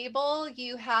a table,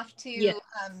 you have to,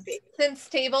 since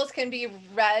tables can be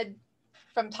read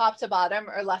from top to bottom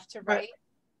or left to right,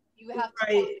 you have to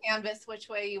tell Canvas which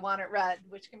way you want it read,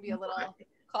 which can be a little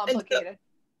complicated.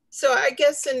 So I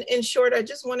guess in short, I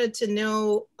just wanted to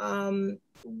know,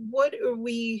 what are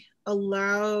we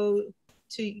allowed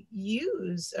to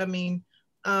use? I mean,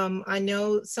 I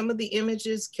know some of the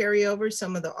images carry over,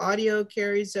 some of the audio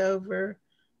carries over.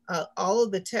 All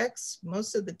of the text,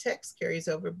 most of the text carries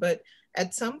over, but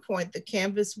at some point the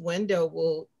Canvas window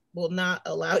will not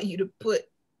allow you to put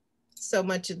so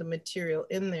much of the material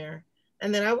in there.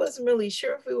 And then I wasn't really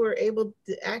sure if we were able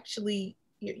to actually,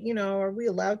 you know, are we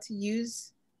allowed to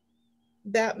use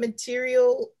that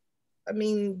material? I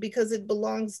mean, because it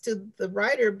belongs to the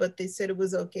writer, but they said it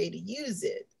was okay to use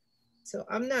it. So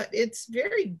I'm not, it's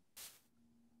very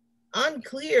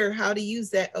unclear how to use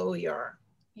that OER.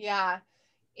 Yeah.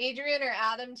 Adrian or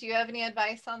Adam, do you have any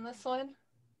advice on this one? As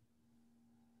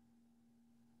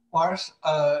far as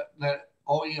the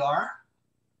OER,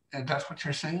 and that's what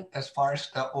you're saying, as far as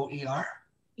the OER?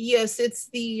 Yes, it's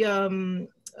the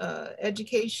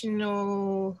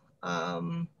educational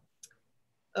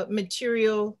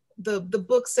material, the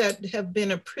books that have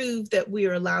been approved that we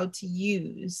are allowed to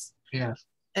use. Yes.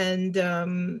 And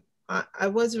I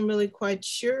wasn't really quite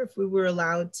sure if we were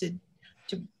allowed to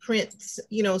print,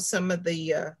 you know, some of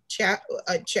the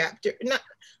chapter. Not,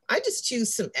 I just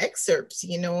choose some excerpts,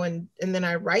 you know, and then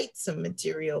I write some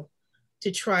material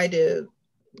to try to.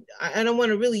 I don't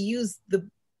want to really use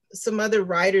some other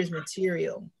writer's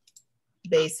material,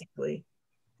 basically.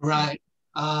 Right.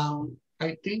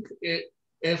 I think if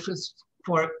it's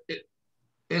for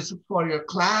is it for your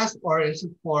class or is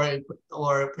it for a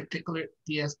particular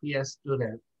DSPS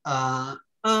student?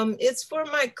 It's for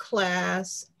my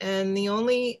class, and the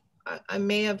only, I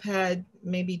may have had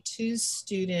maybe 2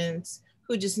 students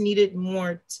who just needed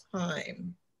more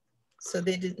time. So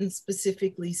they didn't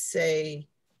specifically say,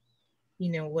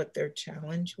 you know, what their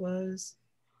challenge was.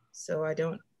 So I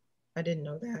didn't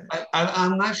know that.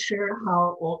 I'm not sure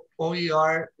how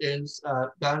OER is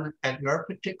done at your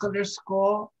particular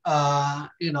school.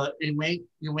 You know, you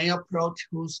may approach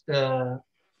who's the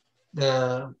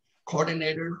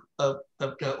coordinator of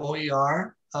the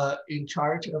OER in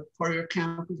charge of for your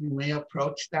campus. You may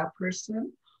approach that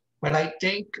person. But I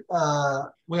think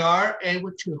we are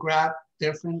able to grab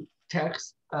different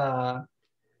text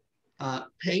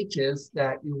pages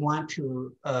that you want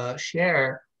to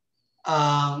share,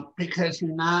 because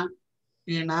you're not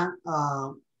you're not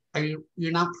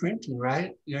printing,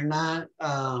 right? You're not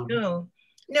no,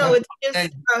 it's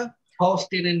just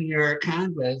posted in your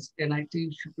Canvas, and I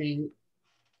think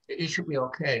it should be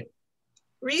okay.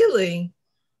 Really?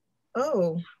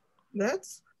 Oh,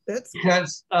 that's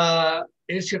because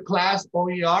is your class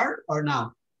OER or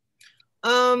no?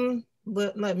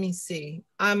 Let me see.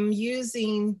 I'm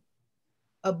using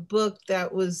a book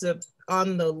that was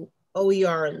on the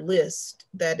OER list,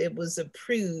 that it was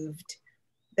approved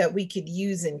that we could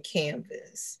use in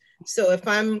Canvas. So if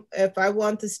I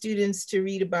want the students to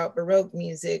read about Baroque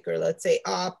music, or let's say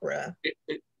opera,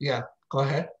 yeah, go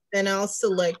ahead. Then I'll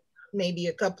select maybe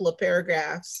a couple of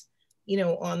paragraphs, you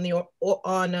know,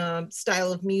 on a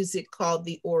style of music called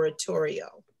the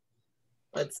oratorio.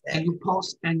 Let's say. And you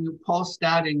post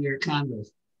that in your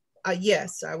Canvas.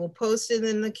 Yes, I will post it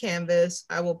in the Canvas.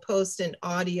 I will post an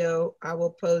audio. I will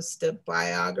post a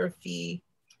biography.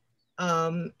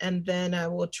 And then I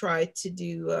will try to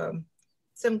do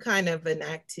some kind of an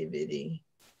activity.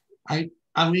 I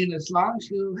mean, as long as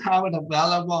you have it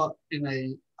available in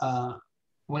a,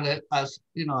 when it, as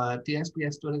you know, a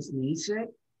DSPS students needs it,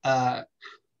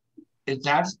 if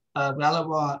that's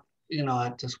available, you know,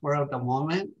 at the spur of the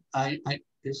moment,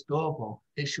 it's doable.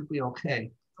 It should be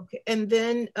okay. Okay, and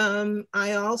then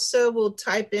I also will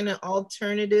type in an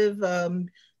alternative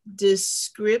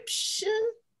description.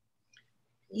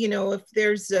 You know, if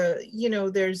there's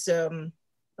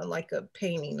like a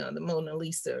painting of the Mona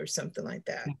Lisa or something like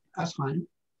that. That's fine.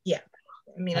 Yeah,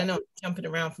 I mean, I know I'm jumping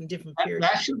around from different periods.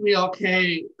 That should be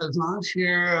okay as long as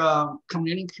you're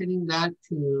communicating that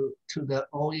to the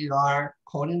OER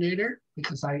coordinator,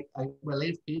 because I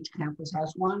believe each campus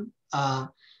has one,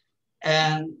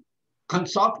 and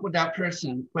consult with that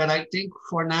person. But I think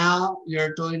for now,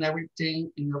 you're doing everything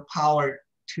in your power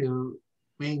to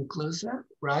be inclusive,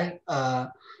 right?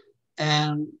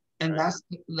 And that's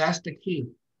the key.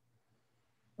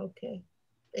 Okay,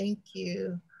 thank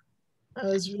you. I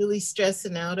was really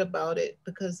stressing out about it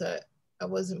because I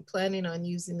wasn't planning on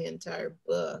using the entire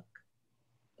book,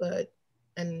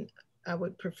 and I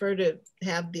would prefer to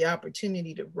have the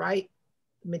opportunity to write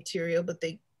material, but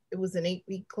it was an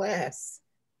 8-week class,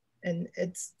 and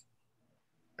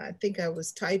I think I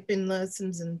was typing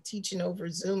lessons and teaching over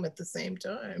Zoom at the same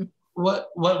time.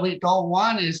 What we don't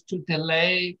want is to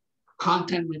delay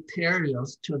content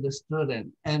materials to the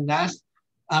student, and that's,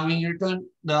 I mean, you're doing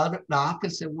the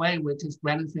opposite way, which is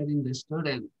benefiting the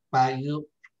student by you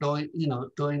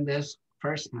doing this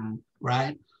firsthand,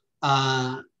 right?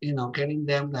 You know, getting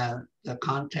them the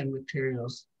content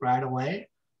materials right away,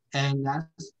 and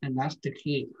that's the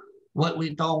key. What we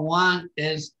don't want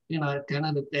is, you know, at the end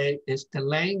of the day, is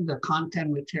delaying the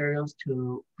content materials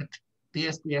to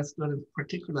DSPS students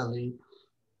particularly,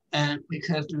 and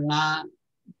because they're not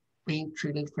being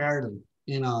treated fairly,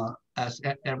 you know, as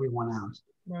everyone else.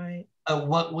 Right.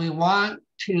 What we want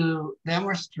to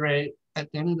demonstrate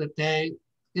at the end of the day,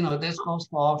 you know, this goes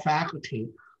for all faculty,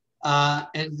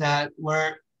 is that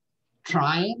we're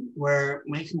trying, we're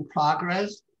making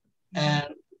progress, and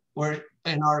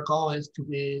our goal is to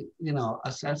be, you know,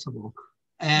 accessible.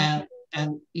 And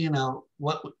you know,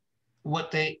 what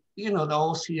they, you know, the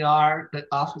OCR, the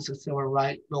Office of Civil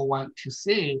Rights, will want to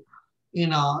see, you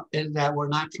know, is that we're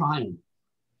not trying.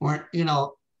 We're, you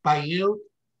know, by you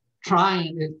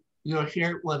trying, you're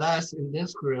here with us in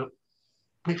this group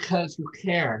because you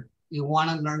care. You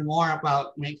want to learn more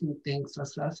about making things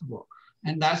accessible.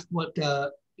 And that's what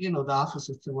the, you know, the Office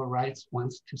of Civil Rights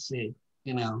wants to see,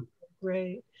 you know.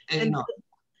 Great. And, you know,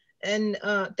 and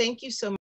thank you so much.